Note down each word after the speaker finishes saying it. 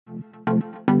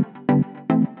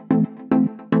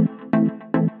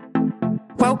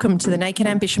Welcome to the Naked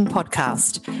Ambition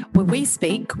podcast, where we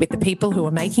speak with the people who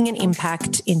are making an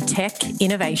impact in tech,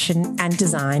 innovation and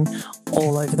design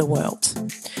all over the world.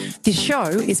 This show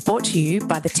is brought to you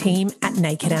by the team at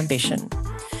Naked Ambition.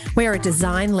 We are a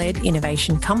design-led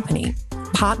innovation company,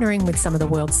 partnering with some of the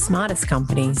world's smartest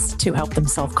companies to help them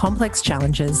solve complex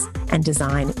challenges and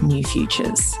design new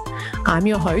futures. I'm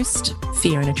your host,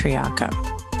 Fiona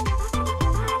Triarca.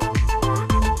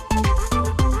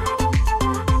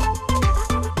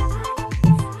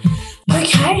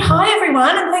 Okay, hi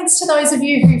everyone, and thanks to those of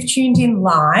you who've tuned in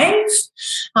live.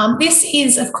 This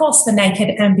is, of course, the Naked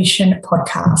Ambition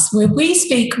podcast, where we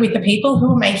speak with the people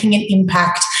who are making an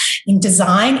impact in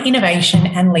design, innovation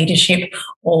and leadership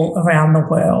all around the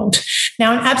world.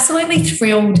 Now, I'm absolutely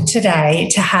thrilled today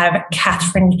to have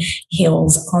Catherine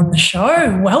Hills on the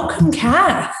show. Welcome,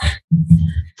 Kath.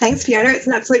 Thanks, Fiona. It's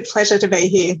an absolute pleasure to be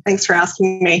here. Thanks for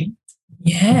asking me.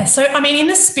 Yeah. So, in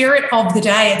the spirit of the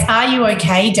day, it's Are You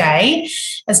OK Day,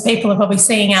 as people are probably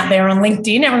seeing out there on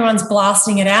LinkedIn. Everyone's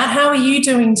blasting it out. How are you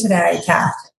doing today,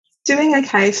 Kath? Doing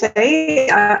okay, Fee.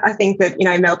 I think that,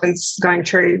 Melbourne's going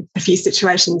through a few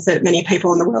situations that many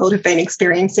people in the world have been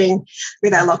experiencing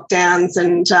with our lockdowns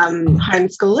and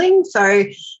homeschooling. So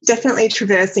definitely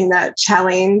traversing that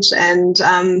challenge and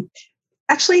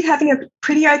actually having a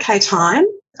pretty okay time.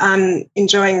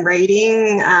 Enjoying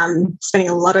reading, spending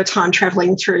a lot of time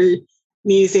travelling through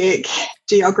music,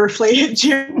 geographic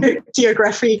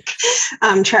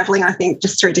travelling, I think,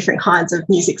 just through different kinds of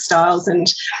music styles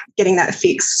and getting that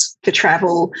fix for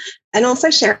travel, and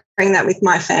also sharing that with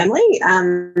my family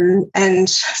and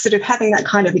sort of having that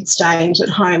kind of exchange at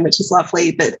home, which is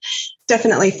lovely, but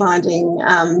definitely finding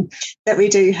that we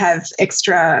do have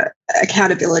extra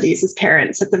accountabilities as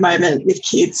parents at the moment with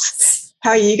kids.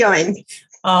 How are you going?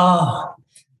 Oh,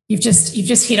 you've just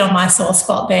hit on my sore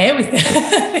spot there with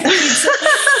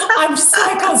I'm just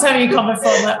like, I was having a comment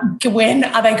for when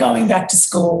are they going back to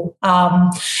school?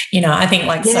 I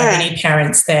think so many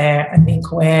parents there, I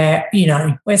think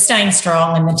we're staying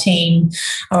strong and the team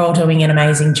are all doing an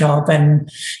amazing job and,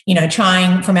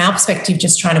 trying from our perspective,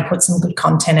 just trying to put some good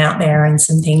content out there and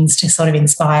some things to sort of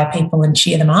inspire people and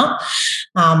cheer them up.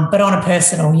 But on a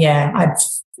personal, I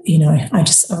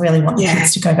really want the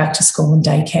kids to go back to school and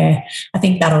daycare. I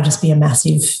think that'll just be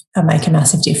make a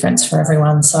massive difference for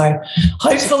everyone. So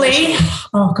hopefully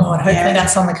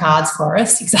that's on the cards for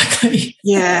us. Exactly.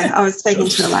 Yeah. I was speaking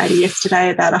to a lady yesterday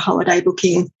about a holiday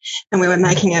booking and we were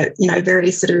making it,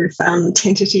 very sort of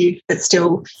tentative, but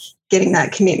still getting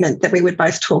that commitment that we would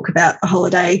both talk about the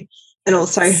holiday and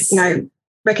also,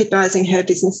 recognising her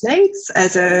business needs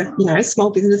as a, small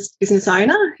business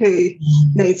owner who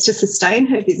needs to sustain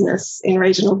her business in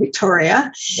regional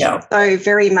Victoria. Yeah. So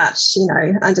very much,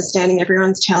 understanding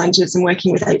everyone's challenges and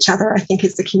working with each other, I think,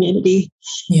 is the community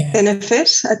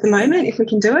benefit at the moment, if we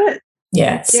can do it.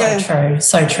 Yeah, so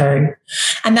true.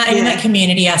 And that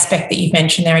community aspect that you've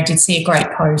mentioned there, I did see a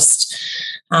great post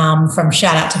from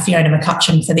shout out to Fiona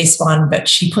McCutcheon for this one, but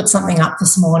she put something up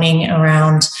this morning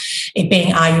around it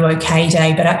being Are You OK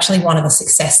Day, but actually one of the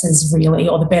successes really,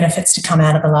 or the benefits to come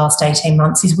out of the last 18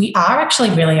 months is we are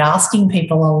actually really asking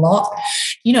people a lot.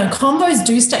 Combos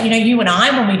do start, you and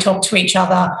I, when we talk to each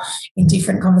other in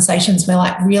different conversations, we're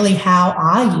like, really, how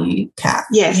are you, Kat?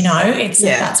 Yes.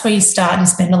 That's where you start and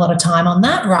spend a lot of time on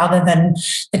that rather than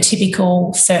the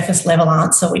typical surface level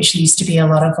answer, which used to be a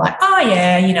lot of like, oh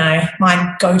yeah,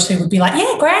 my go-to would be like,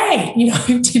 yeah, great.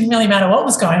 It didn't really matter what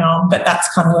was going on, but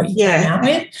that's kind of what you came out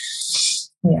with.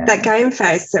 Yeah. That game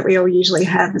face that we all usually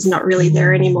have is not really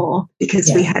there anymore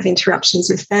because we have interruptions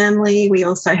with family. We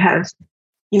also have,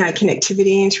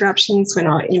 connectivity interruptions. We're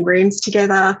not in rooms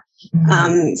together.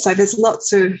 So there's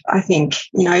lots of, I think,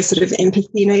 sort of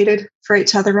empathy needed for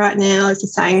each other right now, as you're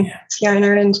saying,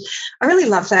 Fiona. And I really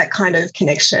love that kind of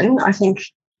connection. I think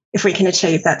if we can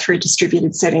achieve that through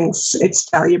distributed settings, it's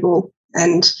valuable.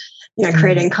 And,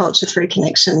 creating culture through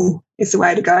connection is the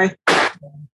way to go.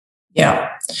 Yeah.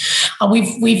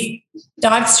 We've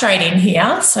dived straight in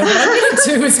here. So what I'm going to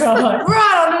do is right on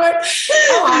it.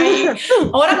 How are you?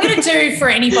 What I'm going to do for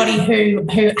anybody who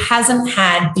hasn't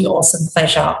had the awesome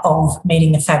pleasure of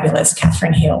meeting the fabulous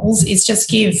Catherine Hills is just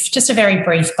give a very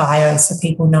brief bio so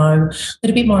people know a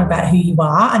little bit more about who you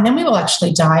are, and then we will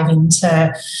actually dive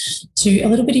into a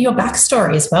little bit of your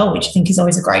backstory as well, which I think is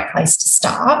always a great place to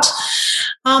start.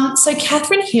 So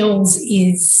Catherine Hills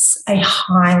is is a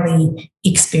highly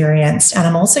experienced, and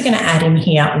I'm also going to add in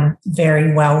here,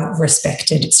 very well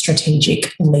respected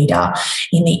strategic leader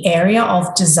in the area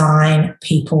of design,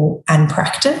 people, and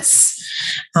practice.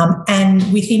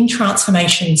 And within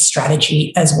transformation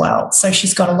strategy as well. So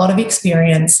she's got a lot of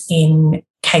experience in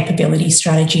capability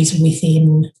strategies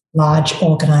within large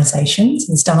organisations.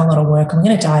 Has done a lot of work. I'm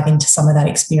going to dive into some of that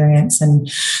experience and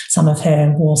some of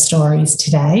her war stories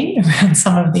today around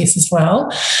some of this as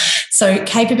well. So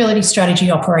capability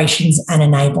strategy, operations and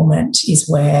enablement is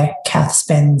where Kath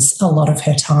spends a lot of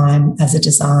her time as a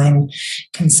design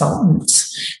consultant.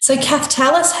 So Kath,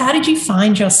 tell us, how did you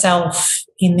find yourself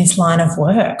in this line of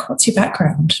work? What's your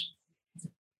background?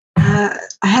 I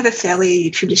have a fairly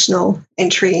traditional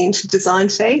entry into design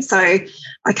fee. So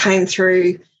I came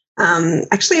through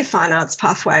actually a fine arts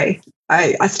pathway.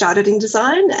 I started in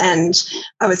design, and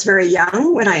I was very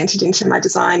young when I entered into my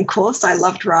design course. I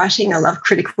loved writing. I loved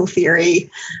critical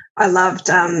theory. I loved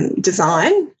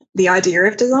design, the idea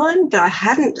of design, but I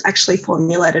hadn't actually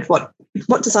formulated what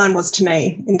design was to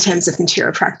me in terms of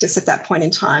material practice at that point in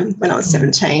time when I was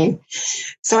 17.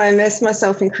 So I immersed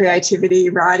myself in creativity,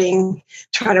 writing,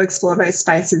 trying to explore those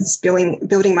spaces,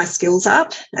 building my skills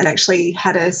up, and actually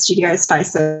had a studio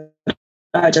space that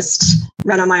I just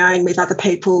ran on my own with other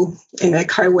people in a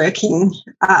co-working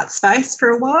art space for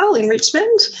a while in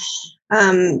Richmond,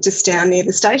 just down near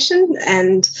the station,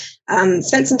 and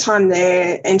spent some time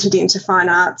there, entered into fine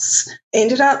arts,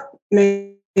 ended up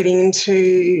moving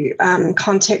into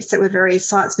contexts that were very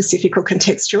site-specific or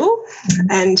contextual,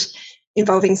 and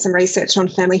involving some research on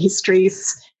family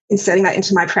histories, inserting that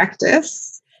into my practice,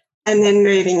 and then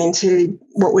moving into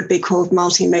what would be called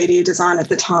multimedia design at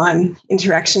the time,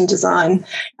 interaction design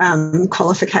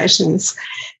qualifications.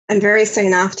 And very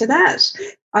soon after that,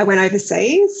 I went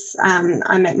overseas.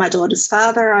 I met my daughter's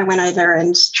father. I went over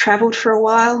and travelled for a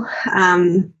while.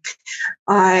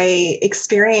 I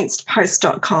experienced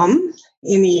Post.com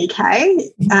in the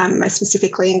UK, most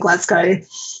specifically in Glasgow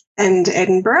and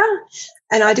Edinburgh.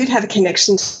 And I did have a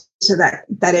connection to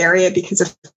that area because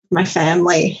of my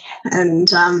family, and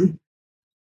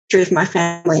drove my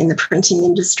family in the printing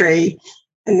industry,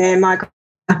 and their migrated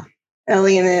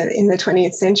early in the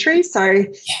 20th century. So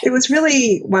it was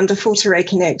really wonderful to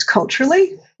reconnect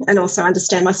culturally and also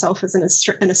understand myself as an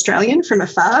Australian from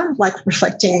afar, like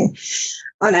reflecting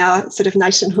on our sort of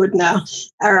nationhood and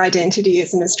our identity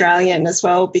as an Australian as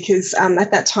well, because at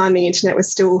that time the internet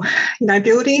was still,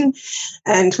 building,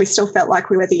 and we still felt like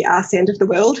we were the arse end of the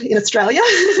world in Australia,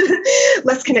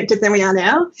 less connected than we are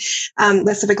now,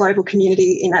 less of a global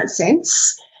community in that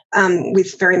sense,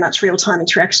 with very much real-time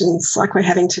interactions like we're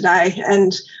having today.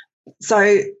 And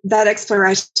so that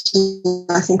exploration,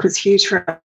 I think, was huge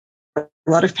for a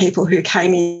lot of people who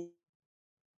came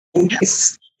in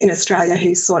Australia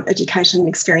who sought education and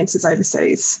experiences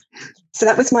overseas. So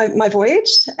that was my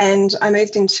voyage, and I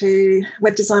moved into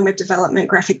web design, web development,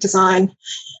 graphic design,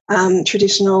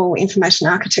 traditional information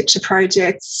architecture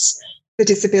projects. The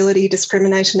Disability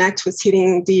Discrimination Act was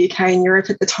hitting the UK and Europe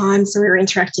at the time, so we were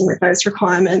interacting with those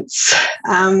requirements,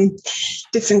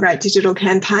 did some great digital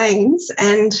campaigns,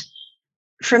 and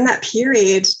from that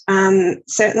period,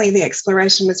 certainly the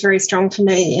exploration was very strong for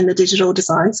me in the digital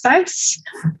design space.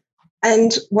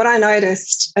 And what I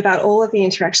noticed about all of the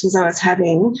interactions I was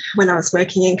having when I was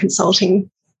working in consulting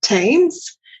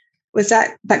teams was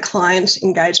that client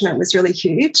engagement was really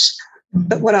huge.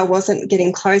 But what I wasn't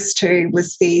getting close to were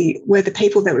the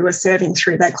people that we were serving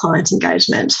through that client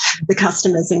engagement, the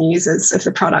customers and users of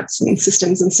the products and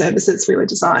systems and services we were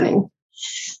designing.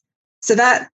 So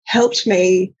that helped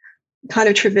me kind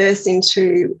of traverse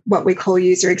into what we call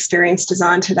user experience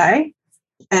design today.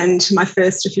 And my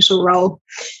first official role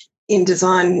in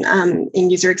design, in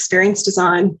user experience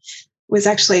design, was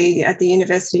actually at the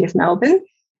University of Melbourne.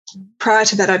 Prior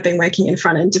to that, I'd been working in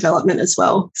front-end development as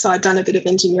well. So I'd done a bit of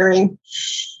engineering.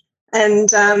 And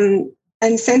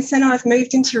since then, I've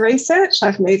moved into research.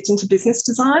 I've moved into business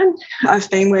design. I've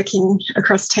been working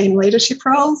across team leadership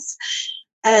roles,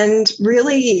 and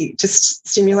really just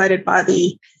stimulated by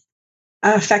the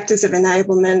factors of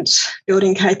enablement,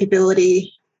 building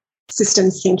capability,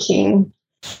 systems thinking,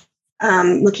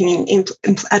 looking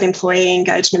at employee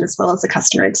engagement as well as the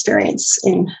customer experience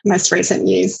in most recent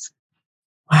years.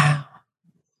 Wow.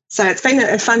 So it's been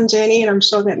a fun journey, and I'm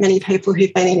sure that many people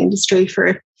who've been in industry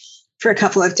for a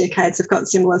couple of decades have got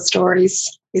similar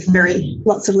stories with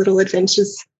lots of little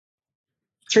adventures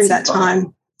through that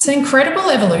time. It's an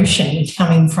incredible evolution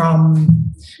coming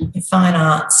from fine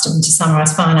arts, and to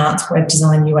summarise, fine arts, web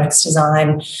design, UX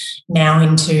design, now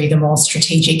into the more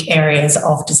strategic areas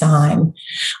of design.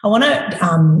 I want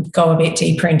to go a bit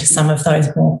deeper into some of those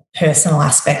more personal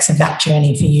aspects of that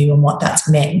journey for you and what that's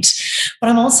meant. But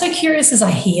I'm also curious, as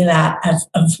I hear that,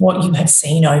 of what you have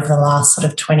seen over the last sort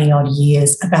of 20 odd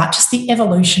years about just the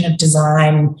evolution of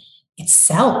design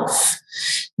itself,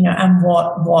 and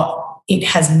what it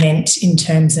has meant in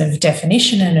terms of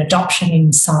definition and adoption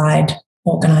inside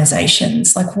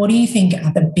organisations. Like, what do you think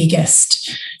are the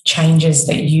biggest changes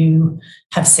that you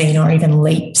have seen, or even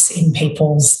leaps in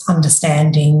people's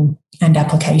understanding and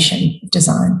application of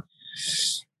design?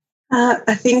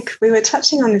 I think we were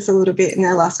touching on this a little bit in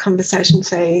our last conversation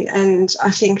too, and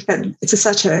I think that it's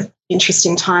such an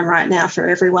interesting time right now for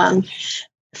everyone.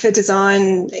 For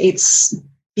design, it's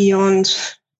beyond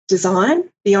design,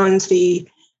 beyond the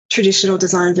traditional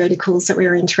design verticals that we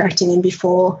were interacting in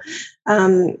before,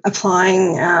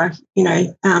 applying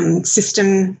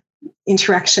system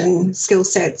interaction skill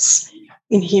sets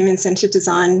in human-centred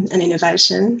design and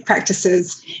innovation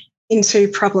practices into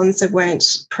problems that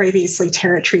weren't previously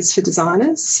territories for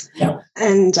designers. Yeah.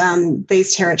 And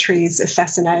these territories are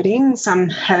fascinating. Some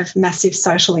have massive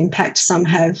social impact, some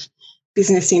have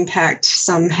business impact,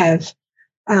 some have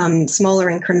smaller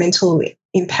incremental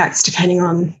impacts depending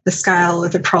on the scale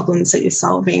of the problems that you're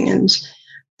solving and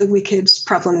the wicked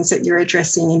problems that you're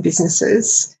addressing in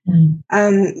businesses.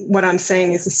 What I'm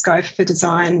seeing is the scope for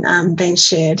design being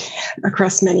shared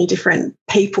across many different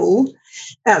people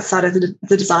outside of the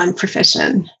design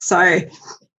profession. So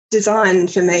design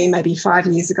for me maybe 5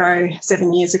 years ago,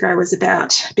 7 years ago, was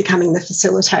about becoming the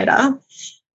facilitator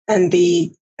and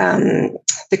the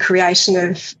creation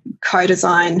of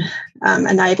co-design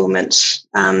enablement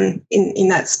in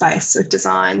that space of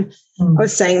design. I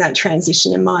was seeing that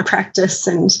transition in my practice,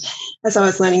 and as I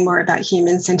was learning more about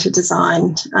human-centred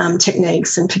design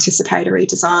techniques and participatory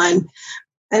design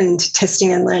and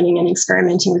testing and learning and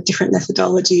experimenting with different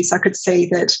methodologies, I could see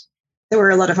that there were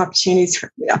a lot of opportunities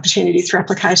for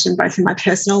application, both in my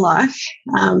personal life,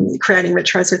 creating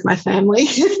retros with my family,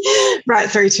 right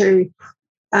through to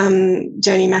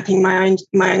journey mapping my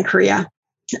own career.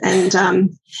 And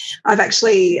I've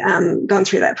actually gone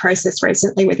through that process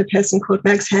recently with a person called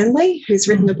Mags Hanley, who's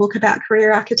written a book about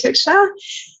career architecture,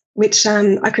 which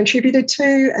I contributed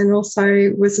to and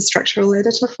also was a structural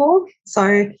editor for.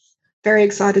 So very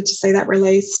excited to see that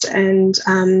released, and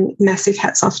massive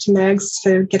hats off to Mags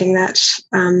for getting that,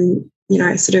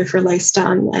 sort of release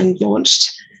done and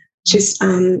launched. She's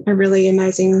a really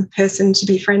amazing person to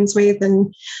be friends with,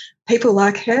 and people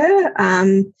like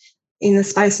her in the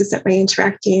spaces that we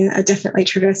interact in are definitely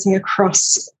traversing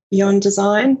across beyond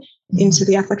design into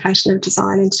the application of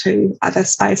design into other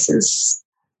spaces.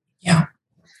 Yeah.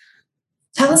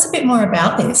 Tell us a bit more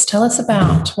about this. Tell us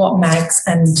about what Mags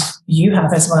and you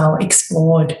have as well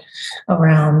explored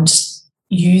around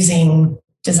using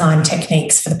design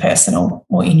techniques for the personal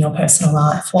or in your personal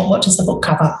life. What does the book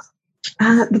cover?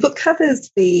 The book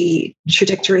covers the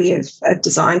trajectory of a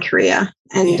design career,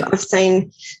 and I've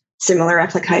seen similar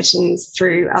applications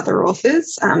through other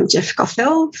authors, Jeff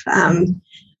Goffeld,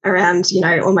 around,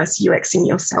 almost UXing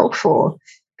yourself or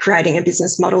creating a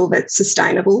business model that's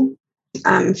sustainable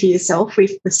for yourself.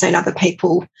 We've seen other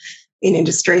people in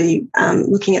industry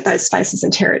looking at those spaces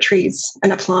and territories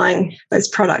and applying those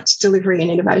product delivery and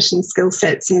innovation skill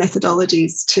sets and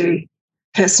methodologies to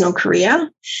personal career.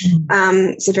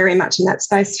 So very much in that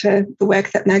space for the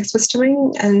work that Mags was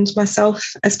doing, and myself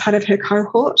as part of her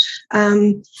cohort.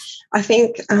 I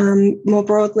think more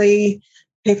broadly,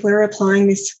 people are applying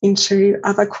this into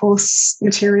other course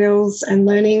materials and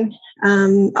learning.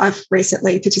 I've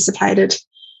recently participated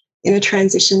in a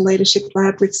transition leadership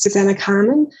lab with Susanna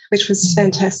Carmen, which was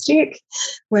fantastic,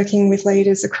 working with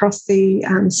leaders across the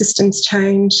systems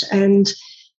change and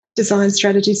design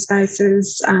strategy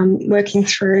spaces, working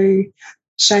through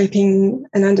shaping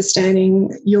and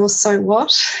understanding your so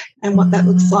what and what that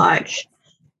looks like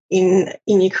in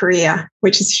your career,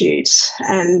 which is huge.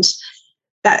 And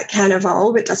that can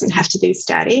evolve. It doesn't have to be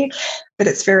static, but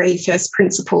it's very first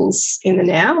principles in the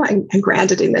now and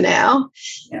grounded in the now,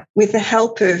 with the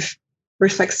help of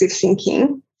reflexive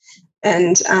thinking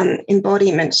and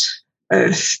embodiment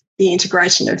of the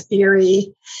integration of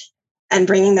theory and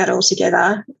bringing that all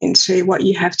together into what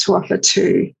you have to offer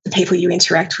to the people you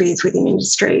interact with within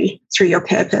industry through your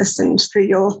purpose and through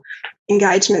your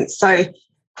engagement. So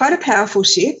quite a powerful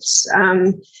shift.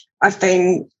 I've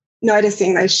been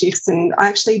noticing those shifts, and I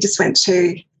actually just went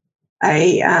to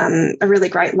a really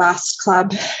great Last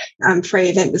Club free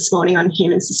event this morning on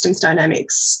human systems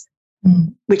dynamics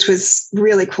which was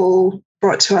really cool,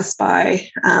 brought to us by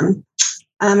Ahmed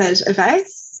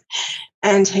Avais.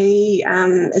 And he,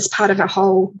 as part of a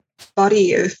whole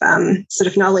body of sort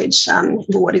of knowledge,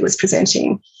 what he was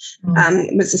presenting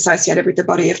was associated with the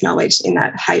body of knowledge in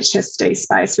that HSD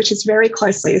space, which is very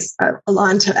closely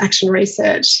aligned to action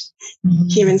research,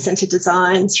 human-centered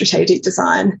design, strategic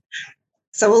design.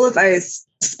 So all of those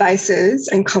spaces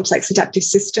and complex adaptive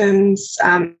systems,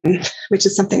 which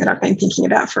is something that I've been thinking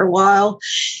about for a while,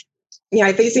 you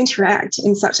know, these interact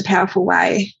in such a powerful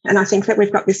way. And I think that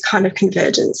we've got this kind of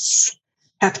convergence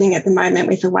happening at the moment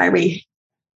with the way we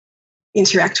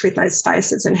interact with those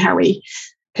spaces and how we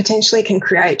potentially can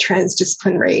create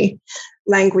transdisciplinary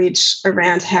language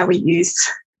around how we use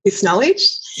this knowledge.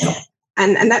 Yeah.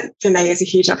 And that, for me, is a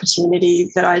huge opportunity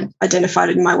that I identified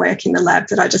in my work in the lab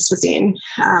that I just was in,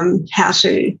 how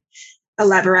to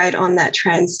elaborate on that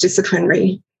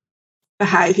transdisciplinary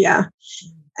behaviour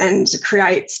and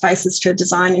create spaces for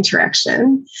design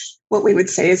interaction, what we would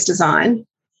see as design,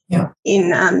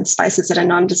 in spaces that are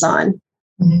non-design.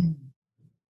 Can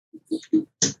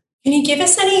you give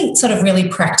us any sort of really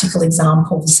practical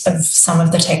examples of some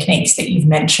of the techniques that you've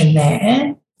mentioned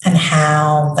there and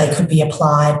how they could be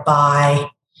applied by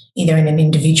either in an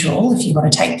individual, if you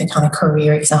want to take the kind of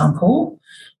career example,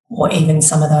 or even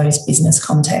some of those business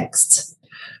contexts?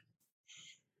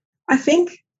 I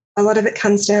think a lot of it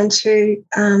comes down to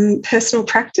personal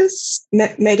practice,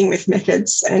 meeting with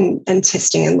methods and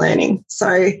testing and learning. So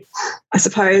I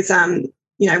suppose,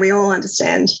 you know, we all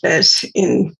understand that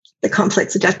in the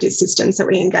complex adaptive systems that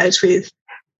we engage with,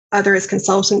 either as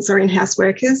consultants or in-house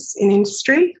workers in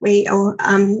industry, we all,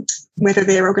 whether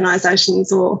they're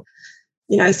organisations or,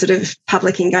 you know, sort of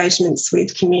public engagements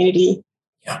with community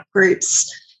groups,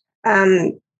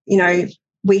 you know,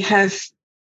 we have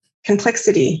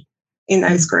complexity in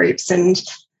those groups, and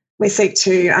we seek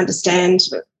to understand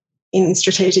in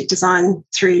strategic design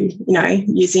through, you know,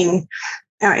 using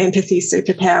our empathy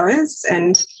superpowers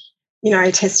and, you know,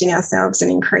 testing ourselves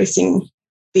and increasing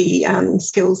the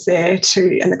skills there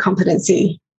and the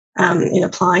competency in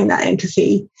applying that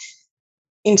empathy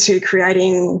into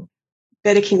creating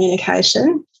better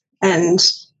communication and,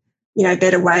 you know,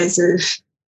 better ways of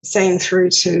seeing through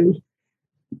to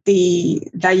the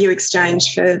value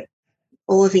exchange for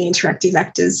all of the interactive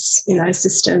actors in those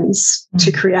systems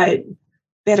to create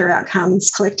better outcomes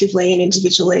collectively and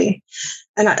individually.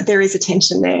 And there is a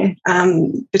tension there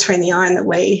between the I and the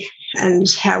we, and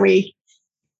how we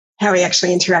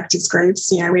actually interact as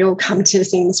groups. You know, we all come to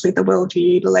things with the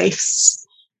worldview, beliefs,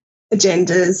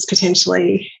 agendas,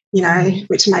 potentially, you know,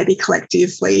 which may be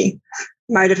collectively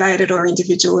motivated or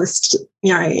individualist,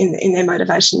 you know, in their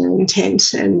motivation and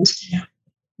intent. And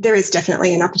there is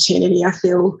definitely an opportunity, I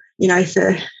feel, you know,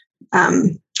 for,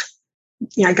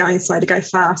 you know, going slow to go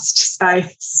fast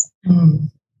space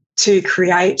to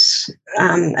create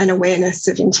an awareness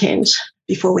of intent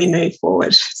before we move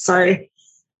forward. So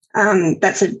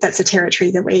that's a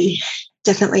territory that we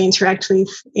definitely interact with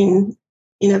in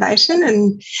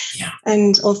innovation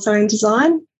and also in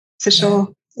design, for sure,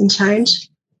 in change.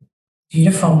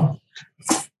 Beautiful.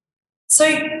 So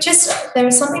there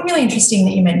was something really interesting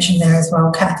that you mentioned there as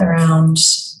well, Kath, around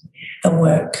the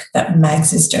work that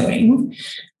Mags is doing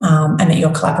and that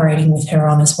you're collaborating with her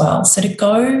on as well. So to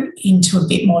go into a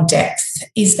bit more depth,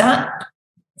 is that,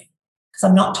 because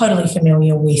I'm not totally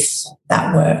familiar with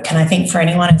that work, and I think for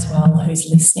anyone as well who's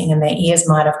listening and their ears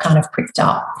might have kind of pricked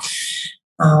up,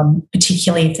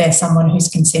 particularly if they're someone who's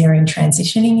considering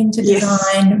transitioning into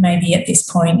design, maybe at this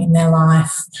point in their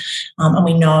life. And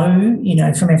we know, you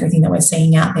know, from everything that we're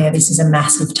seeing out there, this is a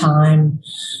massive time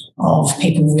of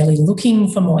people really looking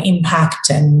for more impact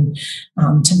and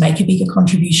to make a bigger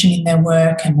contribution in their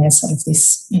work. And there's sort of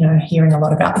this, you know, hearing a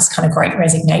lot about this kind of great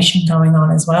resignation going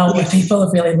on as well, where people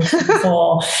are really looking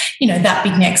for, you know, that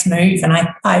big next move. And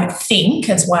I think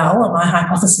as well, and my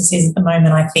hypothesis is at the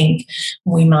moment, I think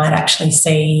we might actually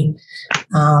see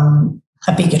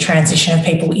a bigger transition of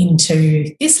people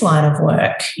into this line of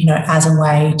work, you know, as a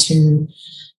way to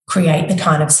create the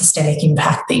kind of systemic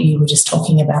impact that you were just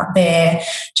talking about there,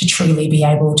 to truly be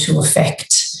able to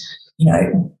affect, you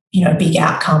know, big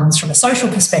outcomes from a social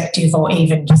perspective, or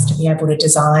even just to be able to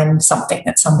design something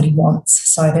that somebody wants.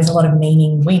 So there's a lot of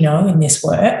meaning, we know, in this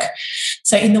work.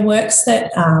 So in the work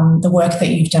that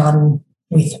you've done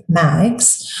with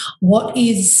Mags,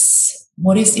 is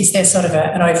there sort of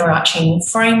an overarching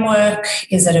framework?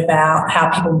 Is it about how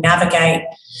people navigate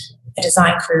a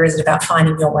design career? Is it about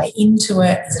finding your way into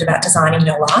it? Is it about designing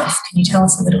your life? Can you tell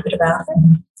us a little bit about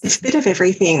it? It's a bit of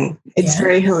everything. It's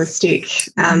very holistic.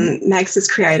 Mags has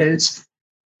created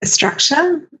a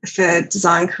structure for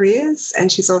design careers,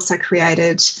 and she's also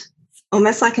created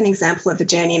almost like an example of a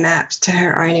journey map to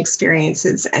her own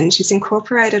experiences, and she's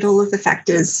incorporated all of the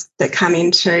factors that come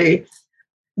into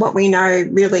what we know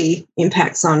really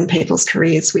impacts on people's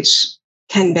careers, which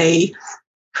can be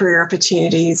career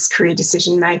opportunities, career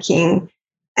decision making,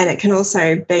 and it can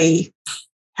also be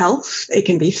health, it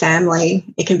can be family,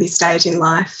 it can be stage in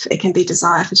life, it can be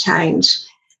desire for change.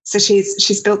 So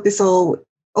she's built this all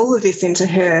of this into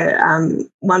her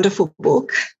wonderful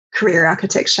book, Career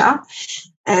Architecture,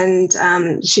 and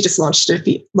she just launched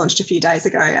a few days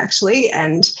ago, actually,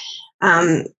 and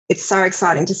it's so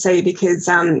exciting to see because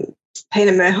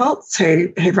Peter Merholtz,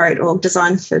 who wrote Org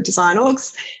Design for Design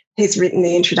Orgs, he's written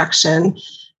the introduction,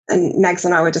 and Mags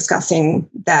and I were discussing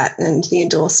that and the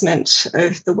endorsement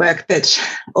of the work, but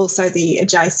also the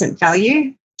adjacent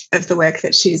value of the work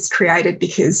that she's created,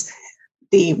 because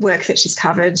the work that she's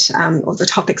covered or the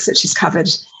topics that she's covered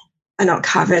are not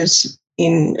covered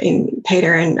in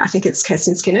Peter and I think it's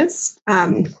Kirsten Skinner's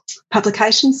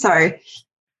publication. So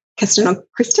Kirsten or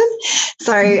Kristen.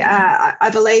 So I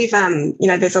believe,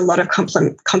 there's a lot of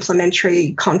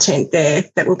complementary content there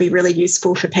that will be really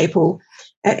useful for people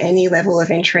at any level of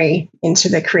entry into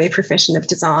the career profession of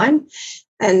design,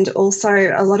 and also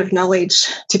a lot of knowledge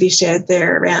to be shared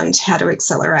there around how to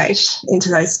accelerate into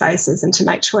those spaces and to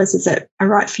make choices that are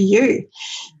right for you.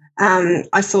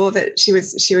 I saw that she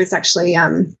was actually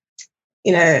on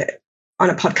a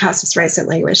podcast just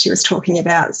recently where she was talking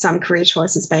about some career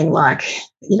choices being like,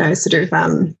 sort of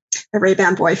a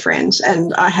rebound boyfriend.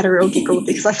 And I had a real giggle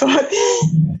because I thought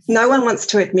no one wants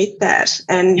to admit that.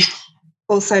 And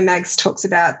also Mags talks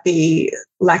about the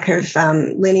lack of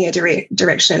linear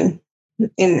direction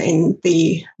in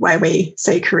the way we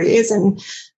see careers. And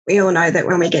we all know that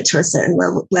when we get to a certain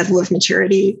level of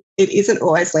maturity, it isn't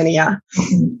always linear.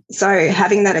 So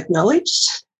having that acknowledged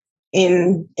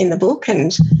in the book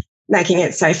and making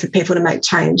it safe for people to make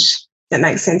change that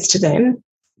makes sense to them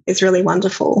is really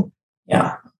wonderful.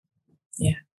 Yeah.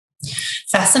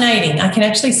 Fascinating. I can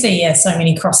actually see, so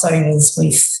many crossovers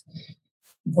with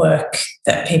work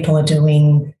that people are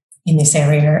doing in this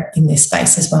area, in this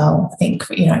space as well. I think,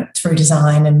 through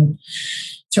design and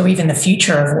through even the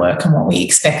future of work and what we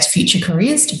expect future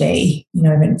careers to be,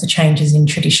 the changes in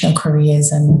traditional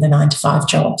careers and the 9-to-5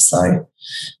 jobs. So,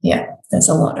 there's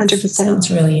a lot. 100%. Sounds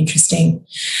really interesting.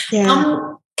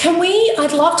 Yeah.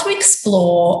 I'd love to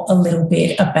explore a little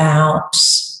bit about,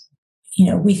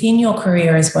 within your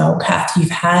career as well, Kath, you've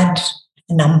had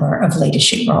a number of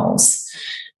leadership roles.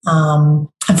 And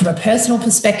from a personal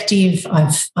perspective,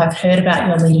 I've heard about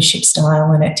your leadership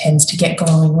style, and it tends to get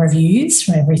glowing reviews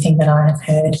from everything that I have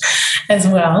heard as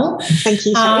well. Thank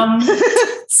you.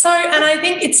 And I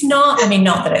think it's not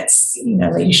that it's,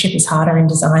 leadership is harder in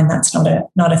design. That's not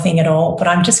a thing at all. But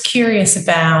I'm just curious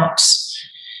about,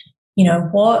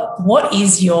 what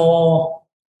is your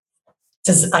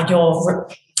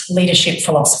leadership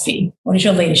philosophy? What is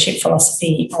your leadership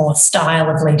philosophy or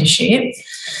style of leadership?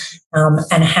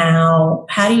 And how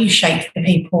do you shape the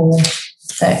people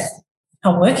that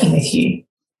are working with you?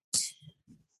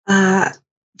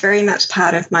 Very much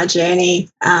part of my journey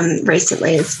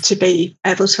recently is to be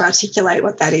able to articulate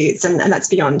what that is, and that's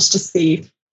beyond just the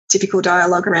typical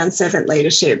dialogue around servant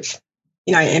leadership,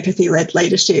 empathy-led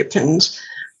leadership. And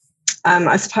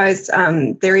I suppose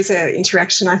there is an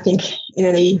interaction, I think, in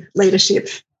any leadership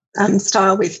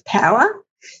style with power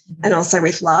and also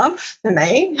with love for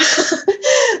me.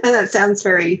 And that sounds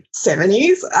very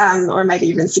 70s or maybe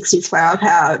even 60s flower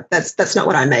power. That's not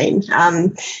what I mean.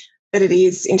 But it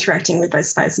is interacting with those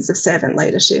spaces of servant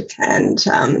leadership and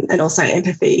also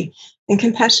empathy and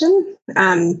compassion.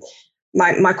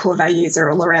 My core values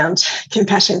are all around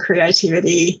compassion,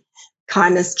 creativity,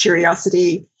 kindness,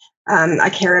 curiosity. I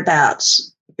care about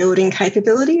building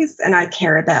capabilities, and I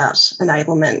care about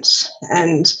enablement,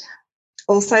 and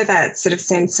also that sort of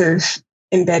sense of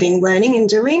embedding learning and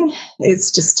doing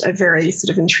is just a very sort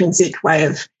of intrinsic way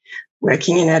of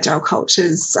working in agile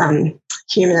cultures,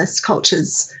 humanist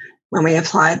cultures, when we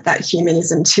applied that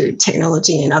humanism to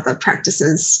technology and other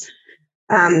practice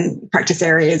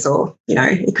areas, or,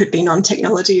 it could be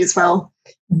non-technology as well.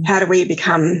 How do we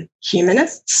become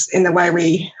humanists in the way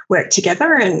we work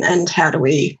together, and how do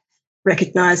we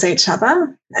recognise each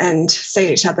other and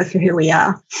see each other for who we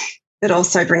are, but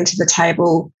also bring to the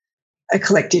table a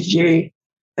collective view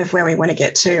of where we want to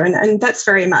get to. And that's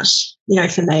very much,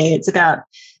 for me, it's about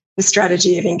the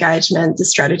strategy of engagement, the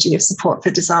strategy of support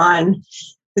for design,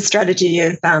 the strategy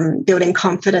of building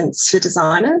confidence for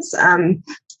designers.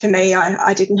 For me,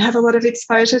 I didn't have a lot of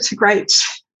exposure to great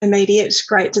immediate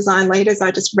great design leaders.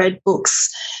 I just read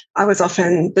books. I was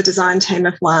often the design team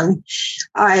of one.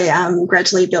 I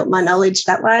gradually built my knowledge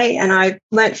that way, and I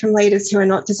learnt from leaders who are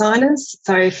not designers.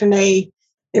 So for me,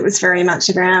 it was very much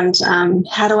around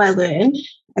how do I learn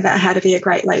about how to be a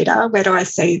great leader? Where do I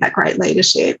see that great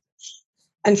leadership?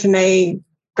 And for me,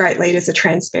 great leaders are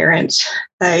transparent.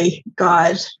 They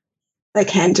guide, they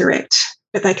can direct,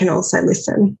 but they can also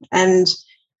listen. And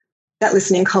that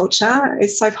listening culture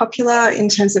is so popular in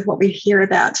terms of what we hear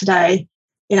about today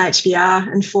in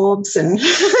HBR and Forbes and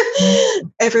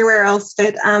everywhere else.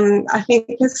 But I think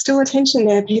there's still a tension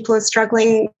there. People are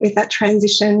struggling with that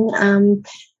transition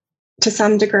to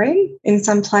some degree in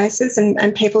some places,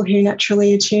 and people who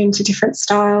naturally attune to different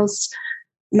styles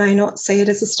may not see it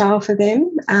as a style for them.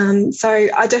 So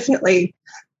I definitely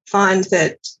find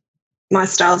that my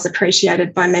style is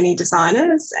appreciated by many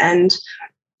designers, and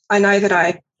I know that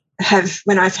I have,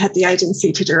 when I've had the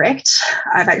agency to direct,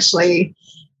 I've actually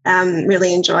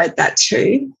really enjoyed that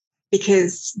too,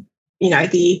 because, you know,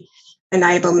 the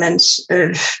enablement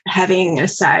of having a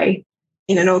say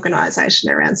in an organisation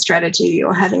around strategy,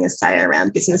 or having a say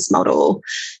around business model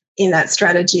in that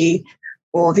strategy,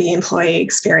 or the employee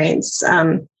experience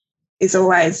is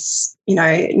always, you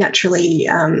know, naturally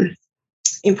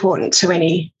important to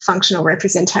any functional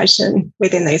representation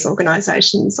within these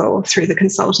organisations or through the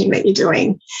consulting that you're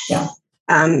doing. Yeah.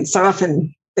 So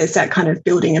often there's that kind of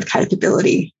building of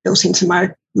capability built into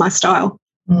my style.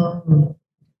 Mm.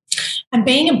 And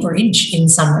being a bridge in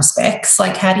some respects,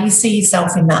 like how do you see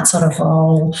yourself in that sort of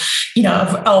role, you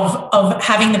know, of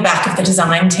having the back of the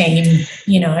design team,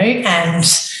 you know, and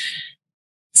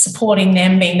supporting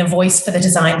them, being the voice for the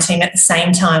design team at the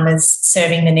same time as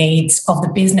serving the needs of the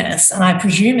business? And I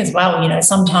presume as well, you know,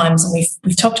 sometimes, and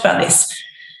we've talked about this,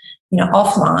 you know,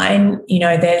 offline, you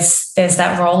know, there's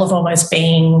that role of almost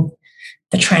being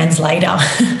the translator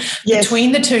yes.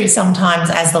 between the two sometimes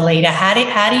as the leader. How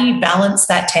do you balance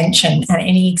that tension, and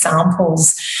any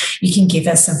examples you can give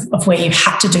us of where you've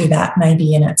had to do that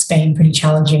maybe and it's been pretty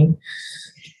challenging?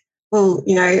 Well,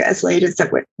 you know, as leaders,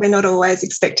 that we're not always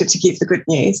expected to give the good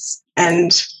news.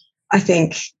 And I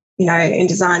think, you know, in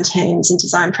design teams and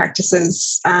design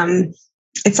practices,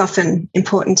 it's often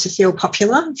important to feel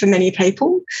popular for many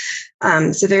people.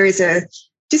 So there is a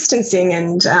distancing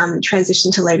and transition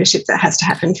to leadership that has to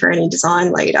happen for any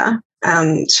design leader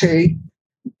to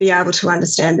be able to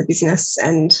understand the business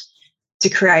and to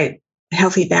create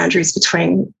healthy boundaries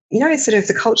between, you know, sort of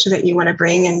the culture that you want to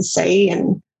bring and see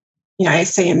and, you know,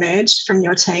 see emerge from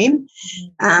your team,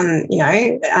 you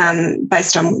know,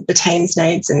 based on the team's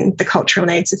needs and the cultural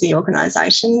needs of the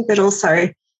organisation, but also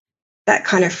that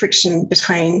kind of friction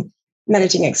between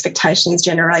managing expectations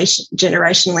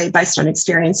generationally based on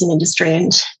experience in industry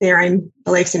and their own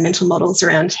beliefs and mental models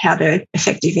around how they're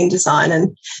effective in design,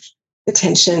 and the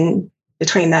tension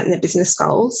between that and the business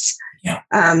goals. Yeah.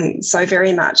 So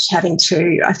very much having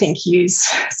to, I think, use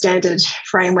standard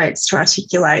frameworks to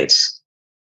articulate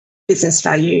business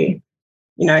value,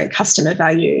 you know, customer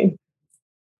value,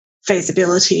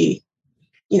 feasibility,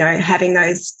 you know, having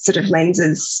those sort of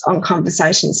lenses on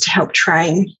conversations to help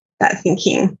train that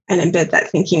thinking and embed that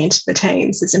thinking into the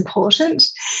teams is important.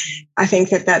 I think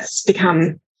that that's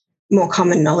become more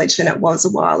common knowledge than it was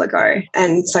a while ago.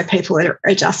 And so people are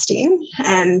adjusting.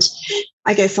 And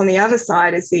I guess on the other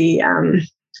side is the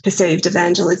perceived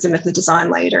evangelism of the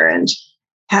design leader, and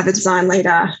how the design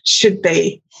leader should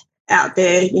be out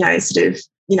there, you know, sort of,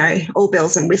 you know, all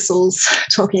bells and whistles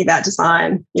talking about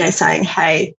design, you know, saying,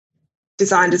 hey,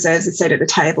 design deserves a seat at the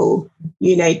table.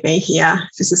 You need me here.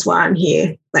 This is why I'm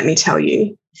here. Let me tell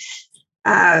you.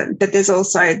 But there's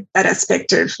also that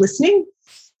aspect of listening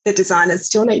that designers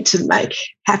still need to make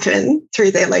happen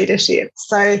through their leadership.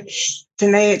 So for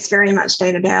me, it's very much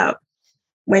been about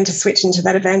when to switch into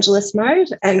that evangelist mode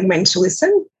and when to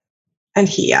listen and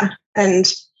hear and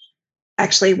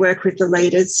actually work with the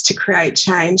leaders to create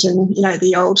change. And, you know,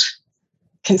 the old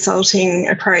consulting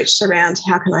approach around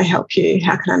how can I help you?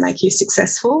 How can I make you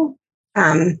successful?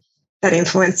 That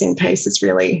influencing piece is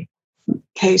really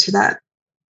key to that.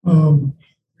 Mm.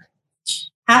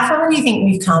 How far do you think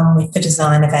we've come with the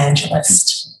design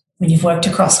evangelist? When you've worked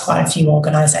across quite a few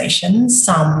organisations,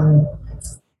 some,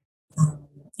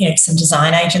 you know, some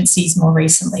design agencies more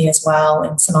recently as well,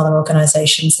 and some other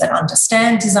organisations that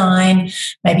understand design,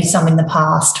 maybe some in the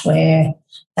past where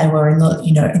they were in the,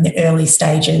 you know, in the early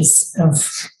stages of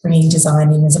bringing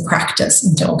design in as a practice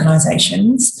into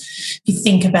organisations. If you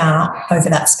think about over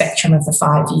that spectrum of the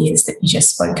 5 years that you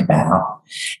just spoke about,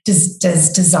 does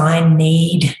design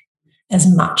need as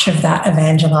much of that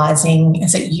evangelizing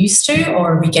as it used to,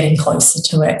 or are we getting closer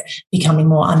to it becoming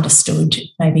more understood,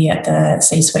 maybe at the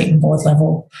C-suite and board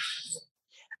level?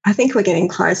 I think we're getting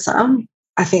closer.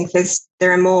 I think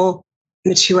there are more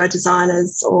mature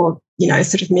designers or,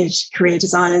 sort of mid-career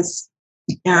designers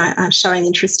showing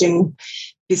interest in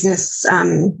business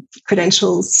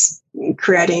credentials,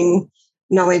 creating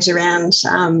knowledge around,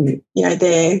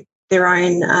 their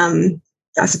own,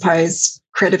 I suppose,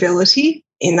 credibility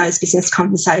in those business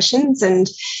conversations. And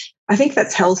I think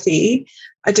that's healthy.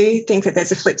 I do think that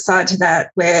there's a flip side to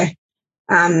that where,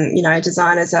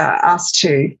 designers are asked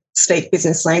to speak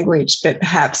business language, but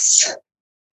perhaps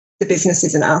the business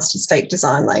isn't asked to speak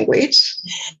design language.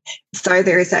 So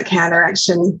there is that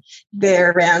counteraction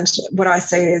there around what I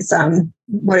see as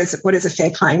what is a fair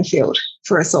playing field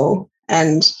for us all.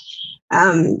 And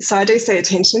so I do see a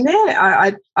tension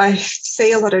there. I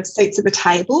see a lot of seats at the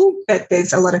table, but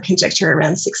there's a lot of conjecture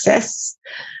around success,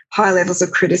 high levels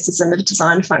of criticism of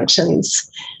design functions,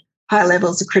 high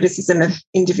levels of criticism of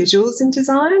individuals in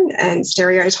design, and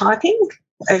stereotyping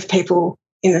of people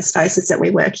in the spaces that we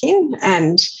work in.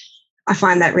 And I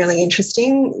find that really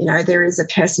interesting. There is a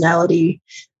personality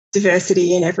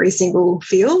diversity in every single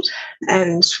field,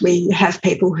 and we have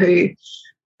people who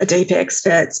are deep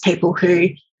experts, people who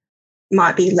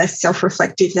might be less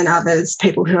self-reflective than others,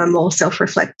 people who are more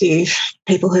self-reflective,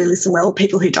 people who listen well,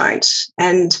 people who don't.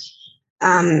 And,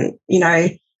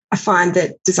 I find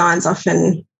that design's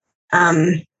often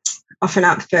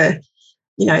up for,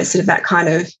 sort of that kind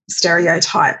of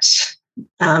stereotyped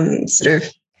sort of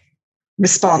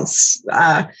response,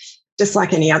 just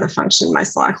like any other function,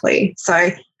 most likely. So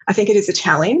I think it is a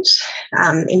challenge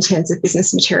in terms of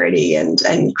business maturity and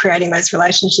creating those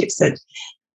relationships that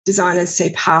designers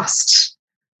see past,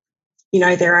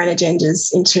 their own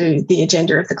agendas into the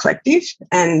agenda of the collective.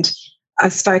 And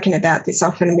I've spoken about this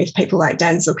often with people like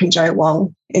Dan Zook and Joe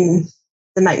Wong in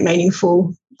the Make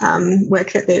Meaningful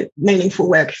work that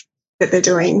they're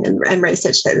doing and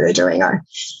research that they're doing. I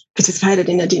participated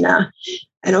in a dinner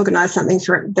and organised something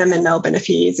for them in Melbourne a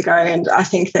few years ago, and I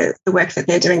think that the work that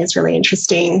they're doing is really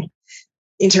interesting,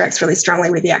 interacts really strongly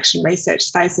with the action research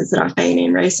spaces that I've been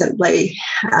in recently,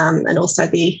 and also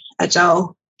the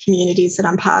agile communities that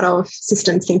I'm part of,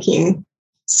 systems thinking,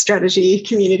 strategy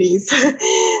communities.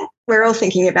 We're all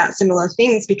thinking about similar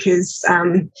things because,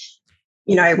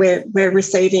 we're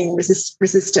receiving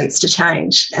resistance to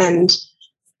change, and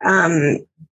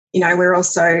we're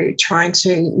also trying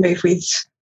to move with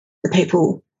the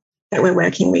people that we're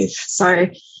working with. So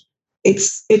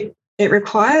it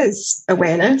requires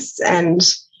awareness. And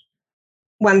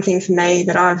one thing for me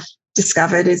that I've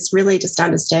discovered is really just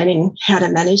understanding how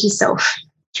to manage yourself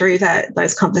through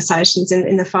those conversations.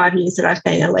 In the 5 years that I've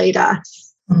been a leader,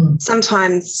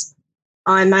 sometimes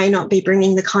I may not be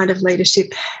bringing the kind of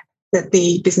leadership that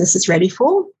the business is ready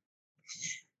for.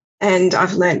 And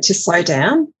I've learned to slow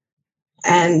down.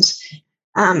 And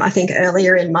I think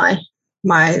earlier in my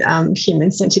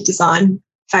human-centered design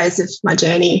phase of my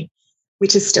journey,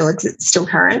 which is still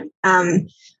current, in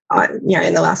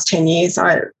the last 10 years,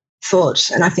 I thought,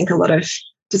 and I think a lot of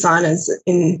designers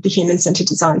in the human-centered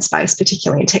design space,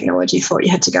 particularly in technology, thought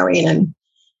you had to go in and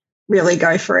really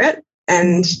go for it.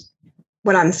 And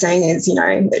what I'm saying is,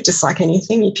 just like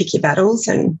anything, you pick your battles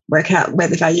and work out where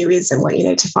the value is and what you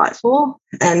need to fight for.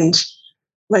 And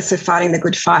less of fighting the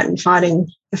good fight and fighting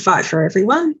the fight for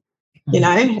everyone,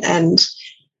 and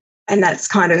that's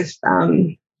kind of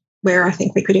where I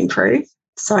think we could improve.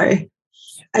 So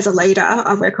as a leader,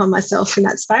 I work on myself in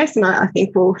that space, and I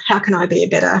think, well, how can I be a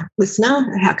better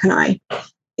listener? How can I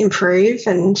improve?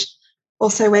 And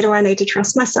also, where do I need to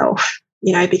trust myself?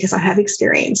 Because I have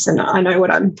experience and I know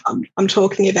what I'm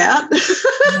talking about.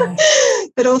 Yeah.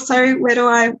 But also, where do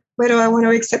I want to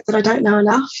accept that I don't know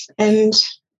enough, and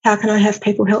how can I have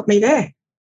people help me there?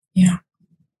 Yeah.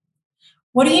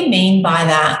 What do you mean by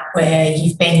that, where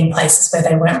you've been in places where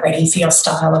they weren't ready for your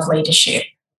style of leadership?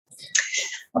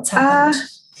 What's happened?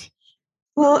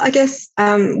 Well, I guess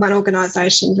one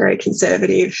organisation, very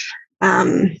conservative,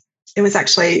 it was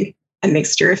actually a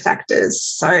mixture of factors.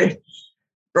 So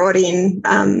brought in,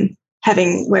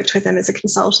 having worked with them as a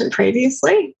consultant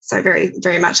previously, so very,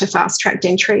 very much a fast-tracked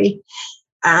entry,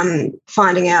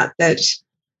 finding out that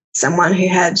someone who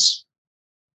had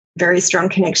very strong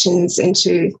connections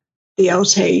into the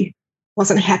LT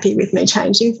wasn't happy with me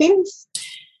changing things.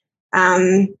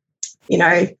 My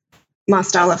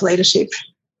style of leadership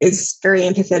is very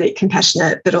empathetic,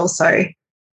 compassionate, but also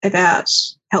about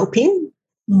helping.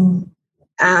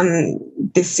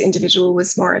 This individual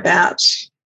was more about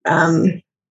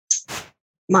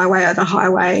my way or the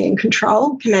highway and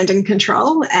control, command and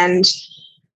control. And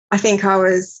I think I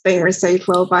was being received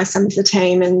well by some of the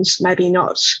team and maybe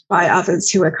not by others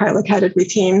who were co-located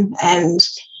with him. And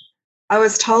I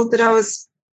was told that I was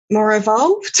more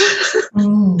evolved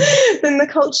than the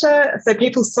culture. So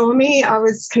people saw me. I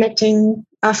was connecting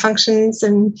functions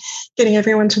and getting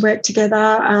everyone to work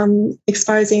together,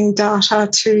 exposing data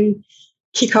to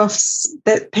kickoffs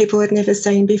that people had never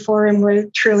seen before and were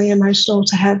truly emotional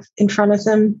to have in front of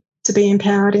them, to be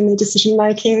empowered in their decision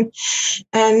making.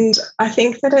 And I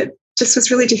think that it just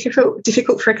was really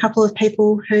difficult for a couple of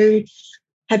people who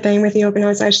had been with the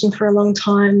organisation for a long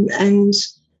time and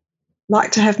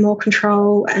like to have more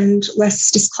control and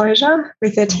less disclosure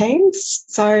with their teams.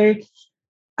 So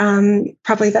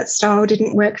probably that style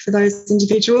didn't work for those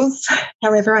individuals.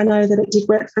 However, I know that it did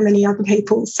work for many other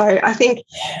people. So I think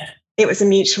it was a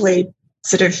mutually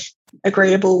sort of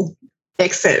agreeable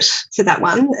exit for that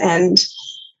one. And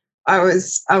I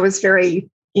was very,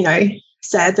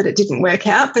 sad that it didn't work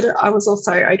out, but I was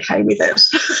also okay with it.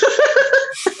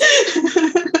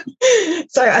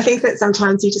 So I think that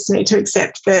sometimes you just need to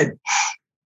accept that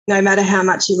no matter how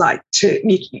much you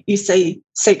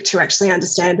seek to actually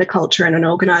understand the culture in an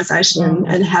organisation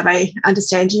and how they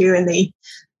understand you and the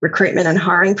recruitment and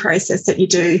hiring process that you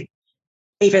do,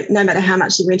 even no matter how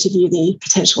much you interview the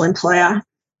potential employer,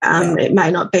 it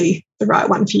may not be the right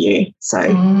one for you. So,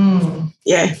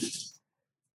 yeah.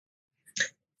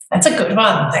 That's a good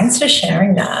one. Thanks for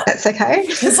sharing that. That's okay.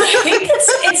 Because I think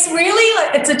it's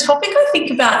really it's a topic I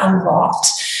think about a lot,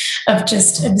 of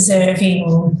just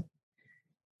observing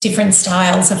different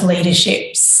styles of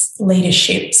leadership,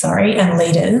 and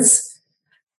leaders.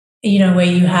 Where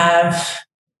you have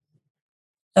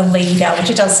the leader, which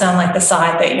it does sound like the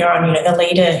side that you're on, the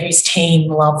leader whose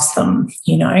team loves them,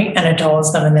 and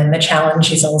adores them. And then the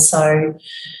challenge is also,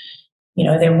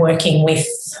 they're working with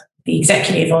the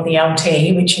executive or the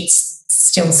LT, which it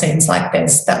still seems like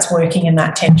that's working in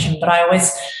that tension. But I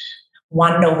always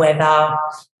wonder whether,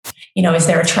 is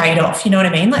there a trade-off? You know what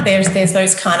I mean? Like there's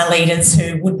those kind of leaders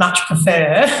who would much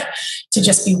prefer to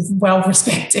just be well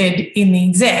respected in the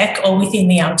exec or within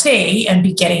the LT and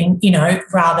be getting,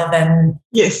 rather than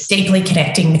deeply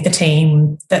connecting with the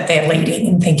team that they're leading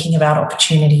and thinking about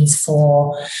opportunities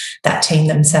for that team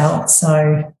themselves.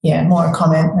 So, yeah, more a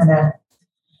comment than a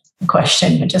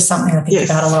question, but just something I think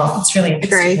about a lot. It's really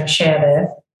interesting to share there.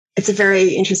 It's a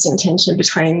very interesting tension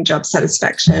between job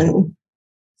satisfaction,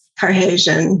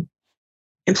 cohesion,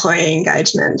 employee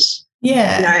engagement.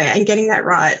 Yeah. And getting that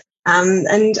right. And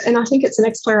I think it's an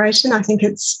exploration. I think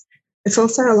it's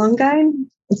also a long game.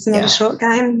 It's not a short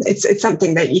game. It's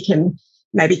something that you can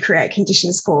maybe create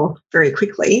conditions for very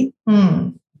quickly.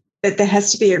 But there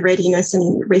has to be a readiness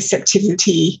and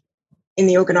receptivity in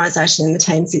the organisation and the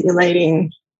teams that you're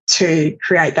leading to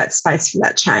create that space for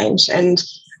that change. And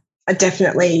I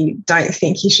definitely don't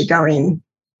think you should go in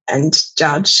and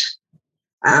judge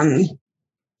an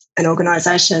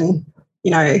organisation,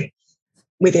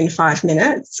 within 5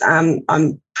 minutes.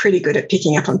 I'm pretty good at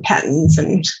picking up on patterns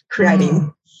and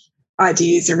creating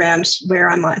ideas around where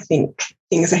I might think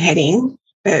things are heading.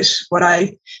 But what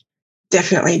I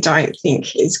definitely don't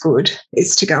think is good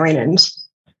is to go in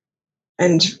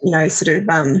and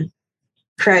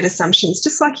create assumptions,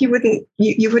 just like you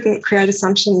wouldn't create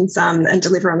assumptions and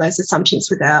deliver on those assumptions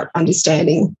without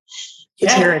understanding the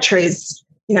territories,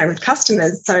 with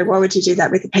customers. So why would you do that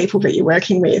with the people that you're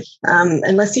working with?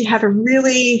 Unless you have a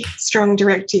really strong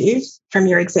directive from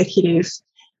your executive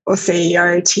or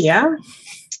CEO tier,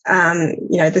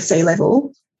 the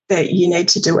C-level, that you need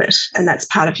to do it. And that's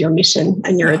part of your mission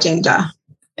and your agenda,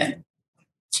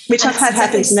 which I've had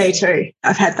happen to me too.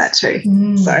 I've had that too.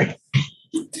 So,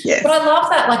 yeah. But I love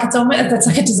that. Like that's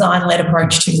like a design-led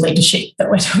approach to leadership that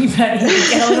we're talking about here. We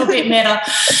get a little bit meta.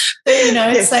 But,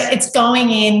 it's like it's going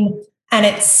in and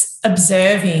it's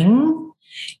observing,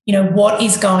 what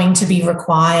is going to be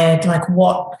required, like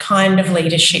what kind of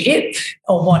leadership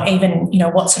or what even,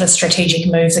 what sort of strategic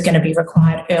moves are going to be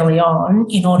required early on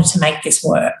in order to make this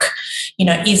work.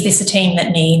 Is this a team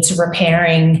that needs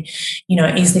repairing?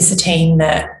 Is this a team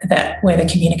that where the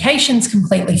communication's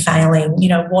completely failing?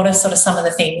 What are sort of some of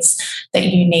the things that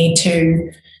you need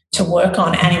to work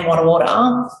on and in what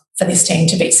order for this team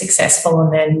to be successful,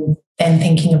 and then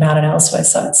thinking about it elsewhere.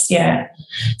 So it's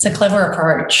a clever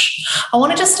approach. I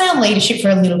want to just stay on leadership for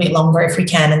a little bit longer if we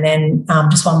can, and then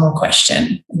just one more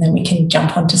question, and then we can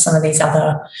jump onto some of these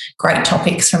other great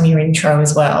topics from your intro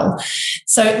as well.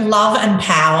 So love and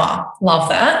power, love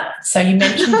that. So you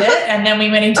mentioned it, and then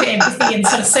we went into empathy and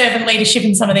sort of servant leadership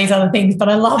and some of these other things, but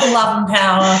I love and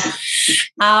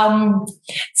power.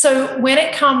 So when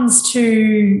it comes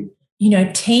to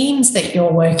teams that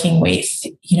you're working with,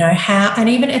 how, and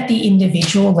even at the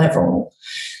individual level,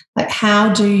 like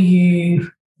how do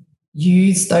you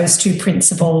use those two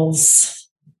principles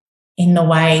in the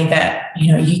way that,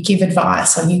 you give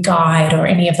advice or you guide or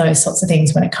any of those sorts of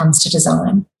things when it comes to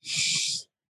design?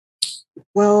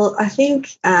 Well, I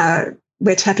think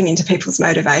we're tapping into people's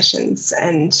motivations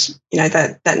and,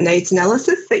 that needs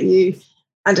analysis that you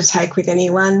undertake with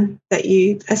anyone that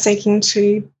you are seeking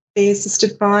to be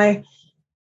assisted by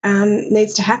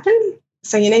needs to happen.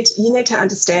 So you need to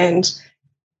understand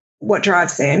what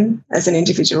drives them as an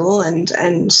individual and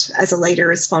as a leader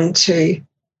respond to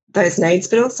those needs,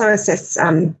 but also assess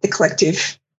the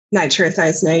collective nature of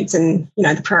those needs and,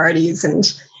 the priorities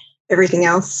and everything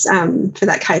else for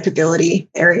that capability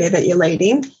area that you're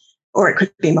leading, or it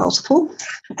could be multiple,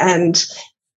 and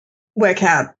work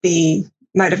out the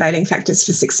motivating factors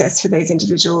for success for these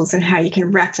individuals and how you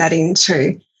can wrap that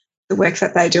into the work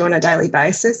that they do on a daily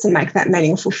basis and make that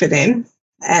meaningful for them.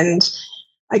 And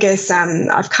I guess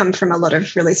I've come from a lot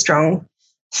of really strong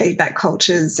feedback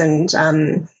cultures and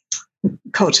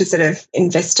cultures that have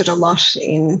invested a lot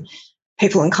in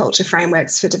people and culture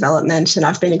frameworks for development, and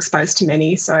I've been exposed to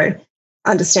many. So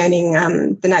understanding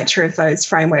the nature of those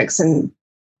frameworks and,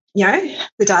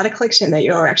 the data collection that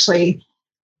you're actually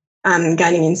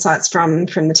gaining insights from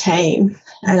the team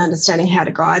and understanding how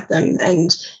to guide them.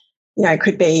 And, it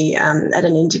could be at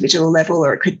an individual level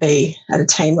or it could be at a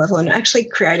team level, and actually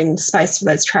creating space for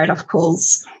those trade-off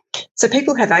calls so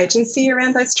people have agency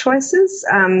around those choices.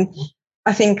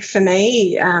 I think for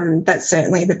me, that's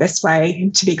certainly the best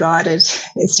way to be guided,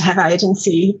 is to have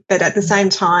agency. But at the same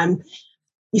time,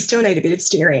 you still need a bit of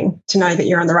steering to know that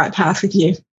you're on the right path with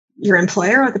your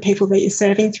employer or the people that you're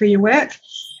serving through your work.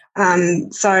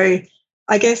 So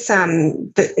I guess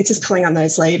it's just pulling on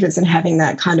those levers and having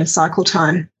that kind of cycle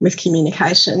time with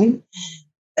communication.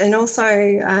 And also,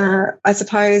 I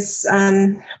suppose,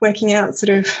 working out sort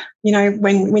of,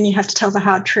 when you have to tell the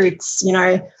hard truths,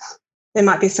 there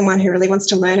might be someone who really wants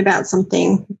to learn about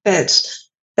something, but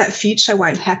that future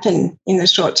won't happen in the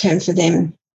short term for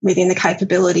them within the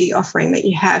capability offering that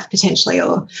you have potentially,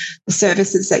 or the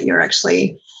services that you're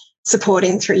actually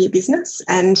supporting through your business.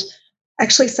 And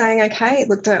actually saying, okay,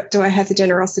 look, do I have the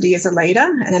generosity as a leader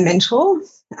and a mentor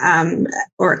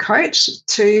or a coach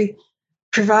to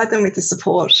provide them with the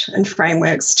support and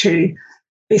frameworks to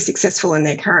be successful in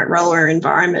their current role or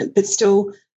environment, but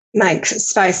still make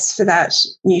space for that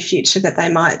new future that they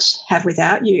might have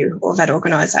without you or that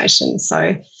organisation.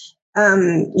 So,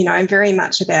 I'm very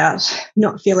much about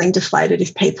not feeling deflated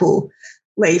if people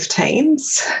leave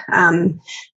teams,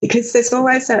 because there's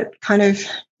always that kind of,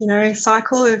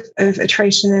 cycle of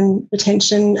attrition and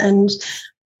retention and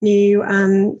new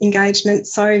engagement.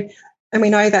 So, and we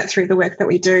know that through the work that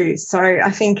we do. So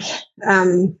I think,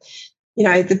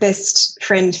 the best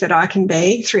friend that I can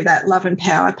be through that love and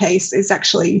power piece is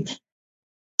actually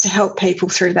to help people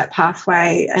through that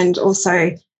pathway, and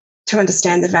also to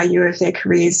understand the value of their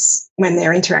careers when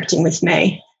they're interacting with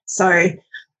me. So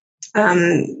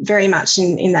very much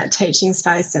in that teaching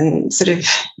space and sort of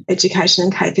education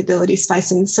and capability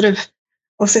space, and sort of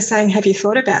also saying, have you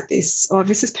thought about this? Or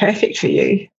this is perfect for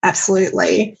you.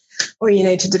 Absolutely. Or you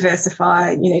need to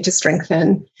diversify, you need to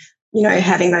strengthen,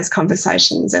 having those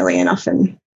conversations early and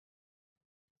often.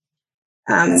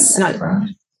 And I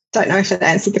don't know if that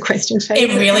answered the question for you.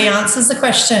 It really answers the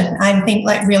question. I think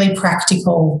really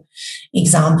practical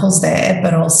examples there,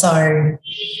 but also,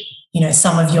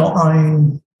 some of your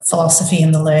own philosophy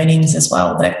and the learnings as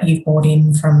well that you've brought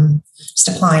in from just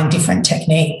applying different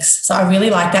techniques. So I really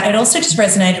like that. It also just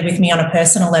resonated with me on a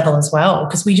personal level as well,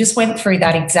 because we just went through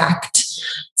that exact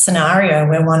scenario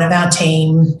where one of our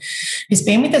team, who's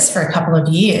been with us for a couple of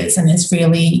years and has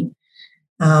really,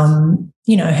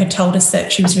 had told us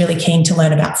that she was really keen to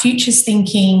learn about futures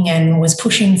thinking and was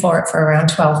pushing for it for around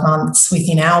 12 months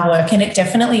within our work. And it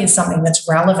definitely is something that's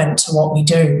relevant to what we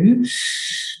do.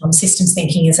 Systems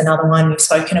thinking is another one. You've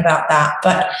spoken about that.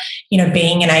 But,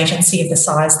 being an agency of the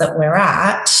size that we're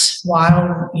at,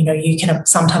 while, you can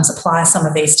sometimes apply some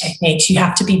of these techniques, you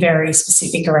have to be very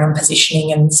specific around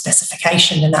positioning and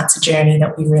specification. And that's a journey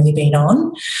that we've really been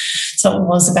on. So it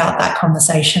was about that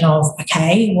conversation of,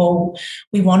 okay, well,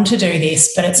 we want to do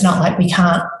this, but it's not like we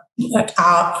can't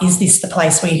is this the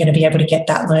place where you're going to be able to get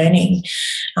that learning?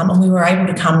 And we were able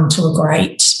to come to a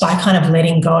great, by kind of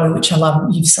letting go, which I love,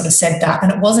 you've sort of said that.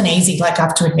 And it wasn't easy, like I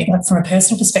have to admit, like from a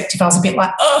personal perspective, I was a bit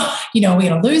like, oh, you know, we're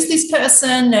going to lose this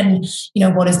person and, you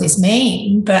know, what does this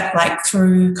mean? But like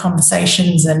through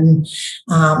conversations and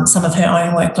some of her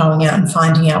own work going out and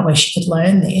finding out where she could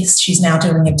learn this, she's now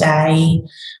doing a day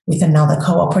with another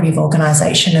cooperative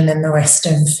organisation, and then the rest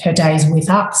of her days with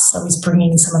us. So he's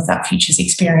bringing some of that futures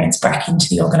experience back into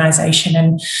the organisation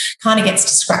and kind of gets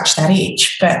to scratch that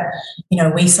itch. But, you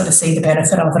know, we sort of see the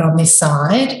benefit of it on this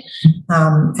side,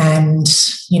 and,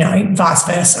 you know, vice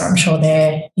versa. I'm sure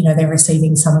they're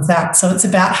receiving some of that. So it's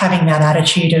about having that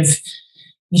attitude of,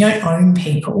 you don't own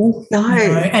people. No. You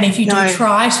know, and if you do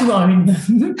try to own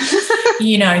them,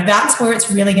 you know, that's where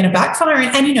it's really going to backfire.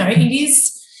 And, you know, it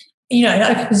is, you know,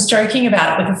 I was joking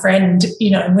about it with a friend,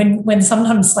 you know, when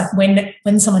sometimes like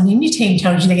when someone in your team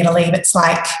tells you they're going to leave, it's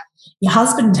like your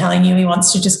husband telling you he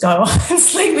wants to just go off and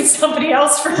sleep with somebody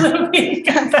else for a little bit and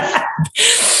come back.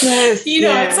 Yes, you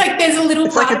know, it's like there's a little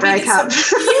it's like a breakup.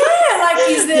 Like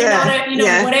is there not a, you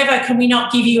know, whatever, can we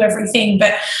not give you everything?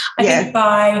 But I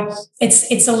think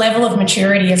it's a level of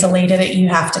maturity as a leader that you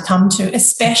have to come to,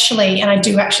 especially, and I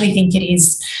do actually think it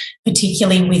is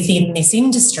particularly within this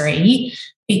industry,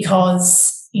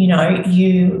 because, you know,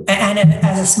 you, and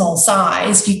as a small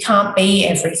size, you can't be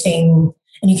everything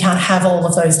and you can't have all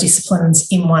of those disciplines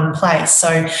in one place. So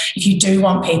if you do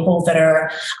want people that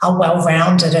are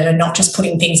well-rounded and are not just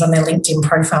putting things on their LinkedIn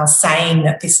profile saying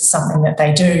that this is something that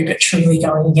they do, but truly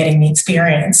going and getting the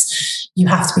experience, you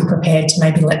have to be prepared to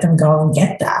maybe let them go and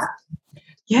get that.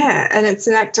 Yeah, and it's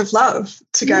an act of love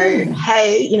to go,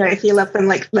 hey, you know, if you love them,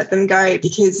 like let them go,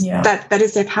 because that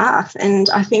is their path. And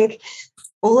I think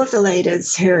all of the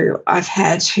leaders who I've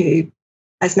had who,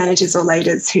 as managers or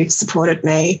leaders who've supported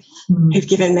me, who've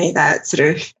given me that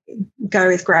sort of go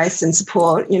with grace and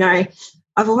support, you know,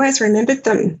 I've always remembered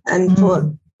them and thought,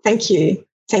 thank you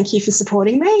for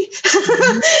supporting me.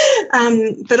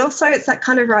 But also it's that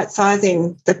kind of right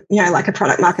sizing, you know, like a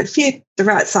product market fit, the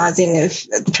right sizing of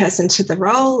the person to the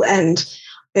role and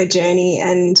their journey.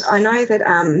 And I know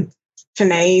that for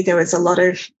me, there was a lot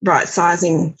of right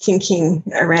sizing thinking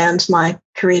around my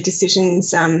career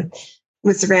decisions,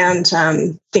 was around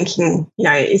thinking, you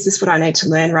know, is this what I need to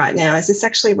learn right now? Is this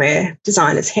actually where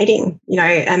design is heading? You know,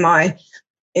 am I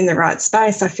in the right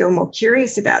space? I feel more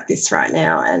curious about this right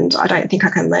now and I don't think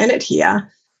I can learn it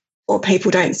here, or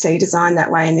people don't see design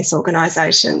that way in this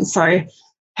organisation. So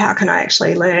how can I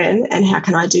actually learn and how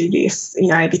can I do this? You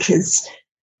know, because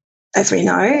as we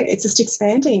know, it's just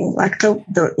expanding, like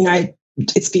the you know,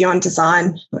 it's beyond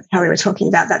design, how we were talking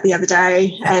about that the other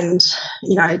day, and,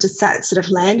 you know, just that sort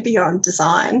of land beyond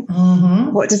design.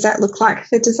 What does that look like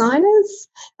for designers?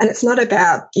 And it's not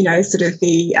about, you know, sort of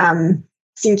the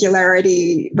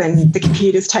singularity when the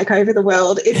computers take over the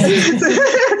world.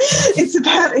 It's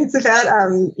about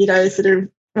you know, sort of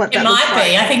what it might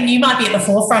be. I think you might be at the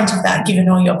forefront of that, given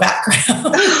all your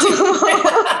background.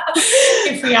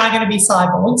 If we are going to be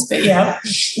cyborgs, but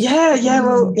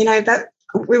well, you know, that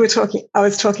I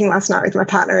was talking last night with my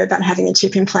partner about having a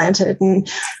chip implanted,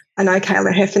 and I know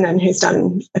Kayla Heffernan, who's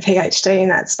done a PhD in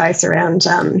that space around,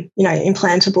 you know,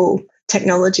 implantable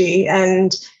technology,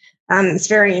 and it's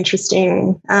very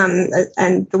interesting, and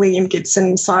the William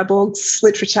Gibson cyborgs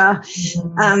literature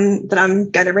that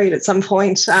I'm going to read at some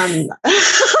point.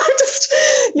 Just,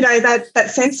 you know,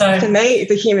 that sense for me,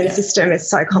 the human system is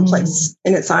so complex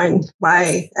in its own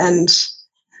way, and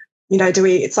you know,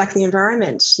 it's like the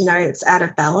environment, you know, it's out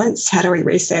of balance. How do we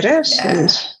reset it? And,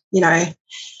 you know,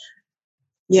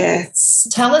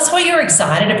 Tell us what you're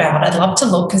excited about. I'd love to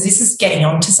look, because this is getting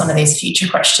on to some of these future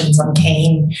questions I'm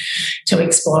keen to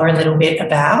explore a little bit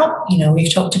about. You know,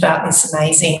 we've talked about this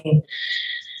amazing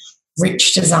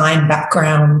rich design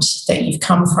background that you've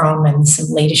come from and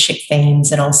some leadership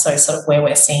themes, and also sort of where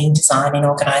we're seeing design in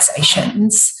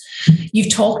organisations.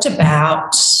 You've talked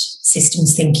about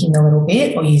systems thinking a little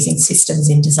bit, or using systems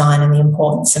in design and the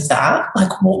importance of that.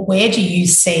 Like, where do you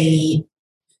see,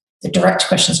 the direct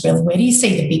question is really, where do you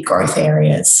see the big growth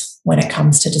areas when it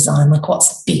comes to design? Like,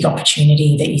 what's the big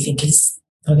opportunity that you think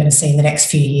we're going to see in the next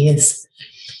few years?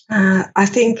 I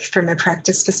think from a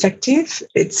practice perspective,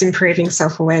 it's improving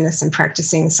self-awareness and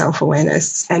practicing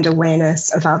self-awareness and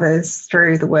awareness of others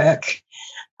through the work.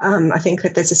 I think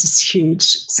that there's this huge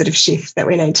sort of shift that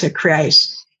we need to create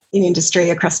in industry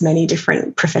across many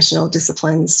different professional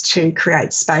disciplines to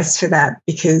create space for that,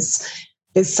 because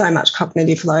there's so much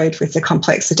cognitive load with the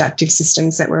complex adaptive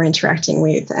systems that we're interacting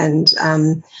with, and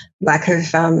lack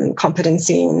of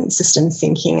competency in systems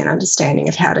thinking and understanding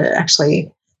of how to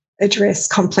actually address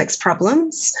complex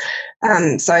problems.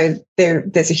 So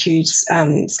there's a huge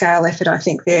scale effort, I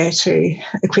think, there to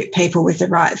equip people with the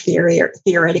right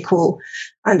theoretical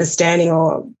understanding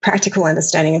or practical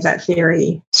understanding of that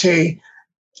theory to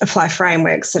apply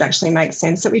frameworks that actually make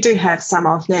sense, that we do have some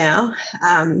of now,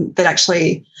 that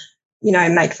actually,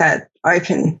 make that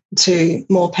open to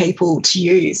more people to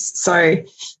use. So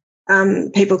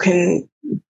people can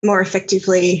more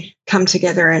effectively come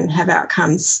together and have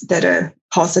outcomes that are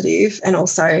positive, and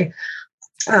also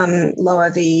lower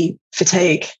the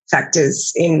fatigue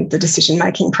factors in the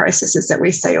decision-making processes that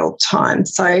we see all the time.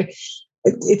 So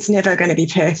it's never going to be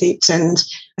perfect, and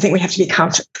I think we have to be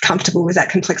comfortable with that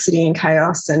complexity and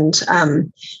chaos. And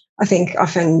I think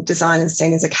often design is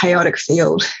seen as a chaotic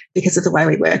field because of the way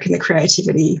we work and the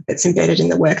creativity that's embedded in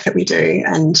the work that we do,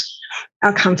 and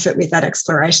our comfort with that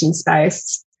exploration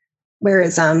space.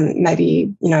 Whereas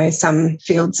maybe, some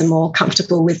fields are more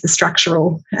comfortable with the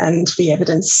structural and the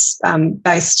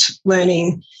evidence-based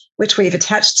learning, which we've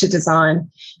attached to design.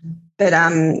 But,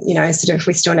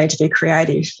 we still need to be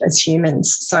creative as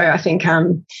humans. So I think,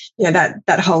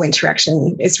 that whole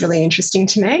interaction is really interesting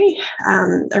to me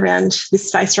around this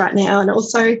space right now. And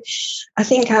also, I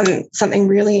think something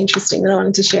really interesting that I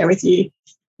wanted to share with you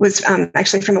was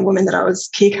actually from a woman that I was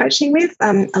peer coaching with,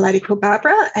 a lady called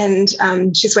Barbara, and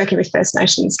she's working with First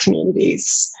Nations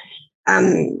communities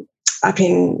up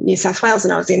in New South Wales,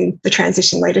 and I was in the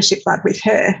Transition Leadership Lab with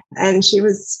her, and she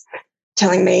was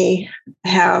telling me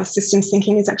how systems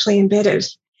thinking is actually embedded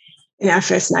in our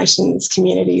First Nations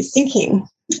communities' thinking.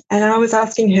 And I was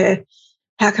asking her,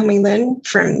 how can we learn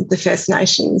from the First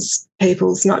Nations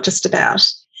peoples, not just about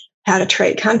how to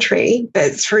treat country,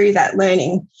 but through that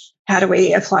learning, how do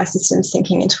we apply systems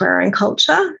thinking into our own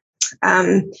culture?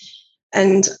 And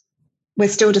we're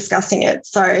still discussing it.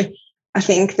 So I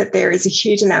think that there is a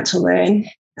huge amount to learn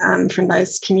from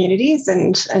those communities,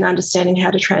 and understanding how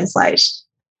to translate,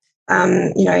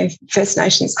 First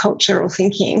Nations cultural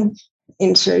thinking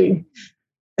into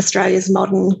Australia's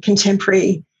modern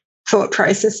contemporary thought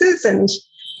processes and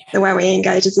the way we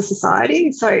engage as a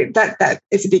society. So that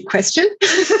is a big question.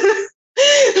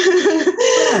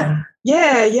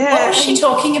 Yeah. What was she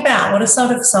talking about? What are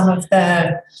some of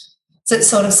the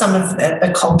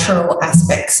cultural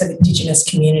aspects of Indigenous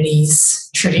communities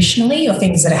traditionally, or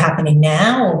things that are happening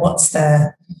now, or what's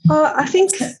the? Well, I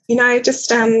think, we've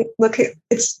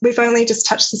only just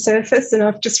touched the surface, and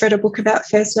I've just read a book about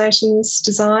First Nations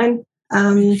design,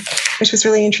 which was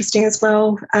really interesting as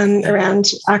well,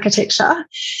 around architecture.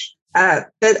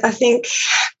 But I think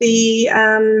the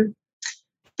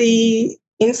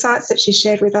insights that she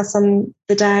shared with us on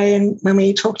the day and when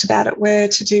we talked about it were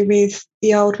to do with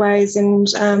the old ways and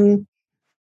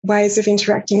ways of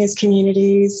interacting as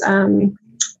communities, in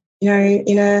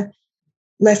a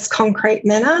less concrete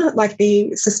manner, like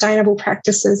the sustainable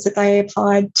practices that they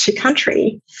applied to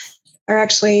country are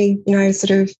actually, sort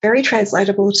of very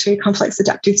translatable to complex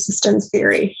adaptive systems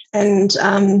theory, and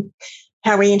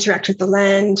how we interact with the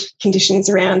land,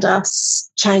 conditions around us,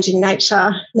 changing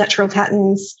nature, natural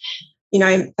patterns,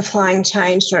 applying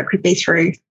change. So it could be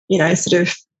through, sort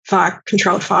of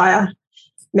controlled fire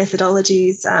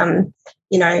methodologies,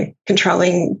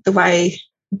 controlling the way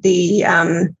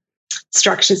the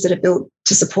structures that are built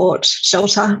to support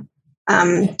shelter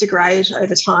degrade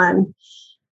over time,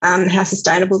 how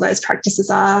sustainable those practices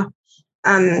are.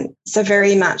 So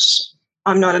very much,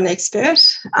 I'm not an expert.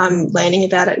 I'm learning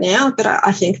about it now, but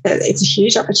I think that it's a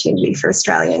huge opportunity for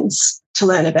Australians to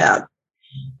learn about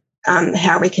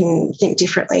how we can think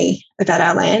differently about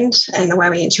our land and the way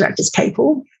we interact as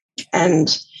people. And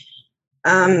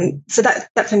so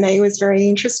that for me was very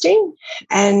interesting.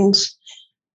 And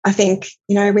I think,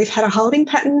 we've had a holding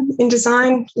pattern in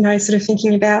design, sort of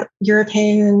thinking about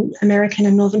European and American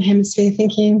and Northern Hemisphere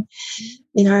thinking,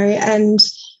 and,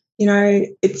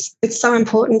 it's so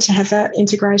important to have that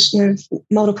integration of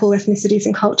multiple ethnicities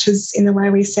and cultures in the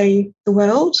way we see the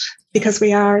world, because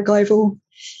we are a global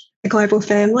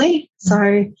family.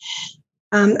 So,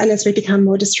 and as we become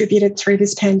more distributed through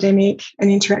this pandemic and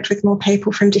interact with more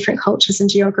people from different cultures and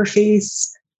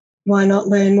geographies, why not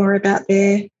learn more about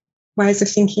their ways of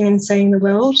thinking and seeing the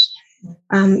world?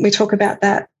 We talk about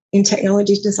that in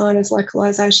technology design as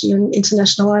localisation and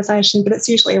internationalisation, but it's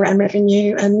usually around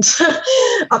revenue and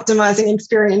optimising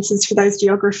experiences for those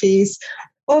geographies,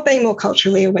 or being more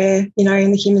culturally aware,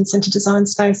 in the human-centred design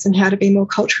space, and how to be more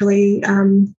culturally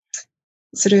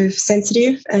sort of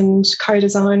sensitive and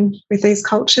co-design with these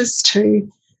cultures to,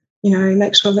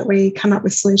 make sure that we come up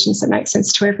with solutions that make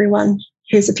sense to everyone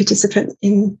who's a participant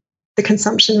in the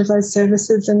consumption of those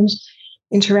services and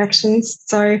interactions.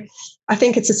 So I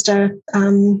think it's just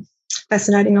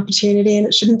fascinating opportunity, and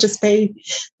it shouldn't just be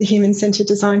the human-centered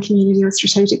design community or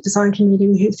strategic design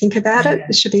community who think about it.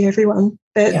 It should be everyone.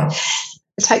 But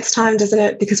it takes time, doesn't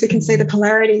it? Because we can see the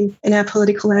polarity in our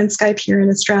political landscape here in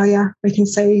Australia. We can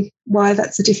see why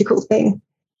that's a difficult thing.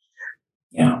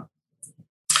 Yeah.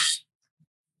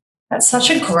 That's such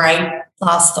a great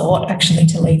last thought, actually,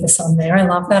 to leave us on there. I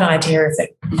love that idea of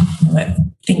it,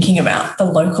 thinking about the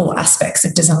local aspects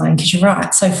of design, because you're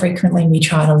right, so frequently we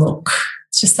try to look,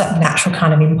 it's just that natural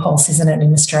kind of impulse, isn't it,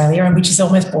 in Australia, and which has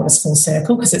almost brought us full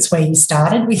circle because it's where you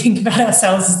started. We think about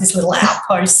ourselves as this little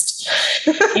outpost,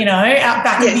 out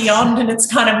back and beyond, and it's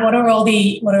kind of what are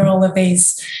all of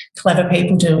these clever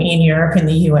people doing in Europe and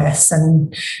the US,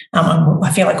 and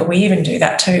I feel like we even do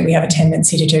that too. We have a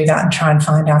tendency to do that and try and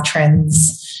find our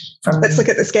trends. Let's look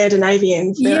at the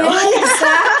Scandinavians. Yeah,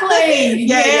 exactly.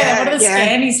 What are the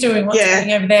Scandies doing? What's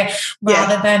happening over there?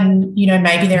 Rather than,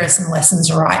 maybe there are some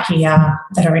lessons right here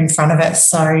that are in front of us.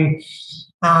 So,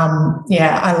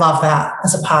 I love that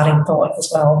as a parting thought as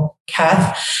well,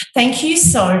 Kath. Thank you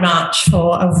so much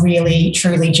for a really,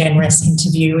 truly generous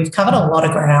interview. We've covered a lot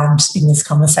of ground in this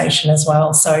conversation as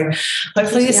well. So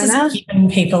hopefully this has given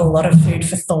people a lot of food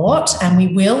for thought, and we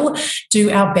will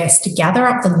do our best to gather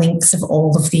up the links of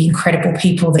all of the incredible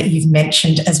people that you've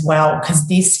mentioned as well, because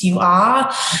this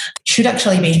should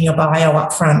actually be in your bio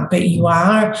up front, but you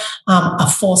are a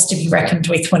force to be reckoned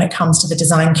with when it comes to the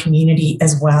design community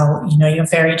as well. You're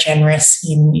very generous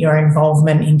in your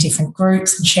involvement in different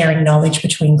groups and sharing knowledge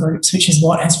between groups, which is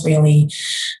what has really,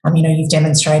 you've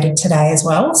demonstrated today as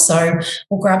well. So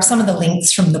we'll grab some of the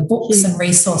links from the books and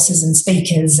resources and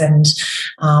speakers and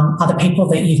other people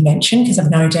that you've mentioned, because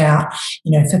I've no doubt,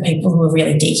 for people who are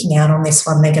really geeking out on this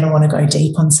one, they're going to want to go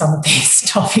deep on some of these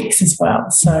topics as well.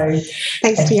 So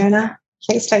thanks, Fiona.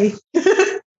 Thanks, Toby.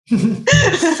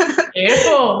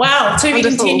 Beautiful. Wow. To be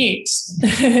continued.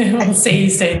 We'll see you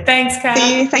soon. Thanks, Kat.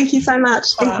 See you. Thank you so much.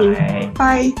 Bye. Thank you.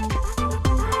 Bye.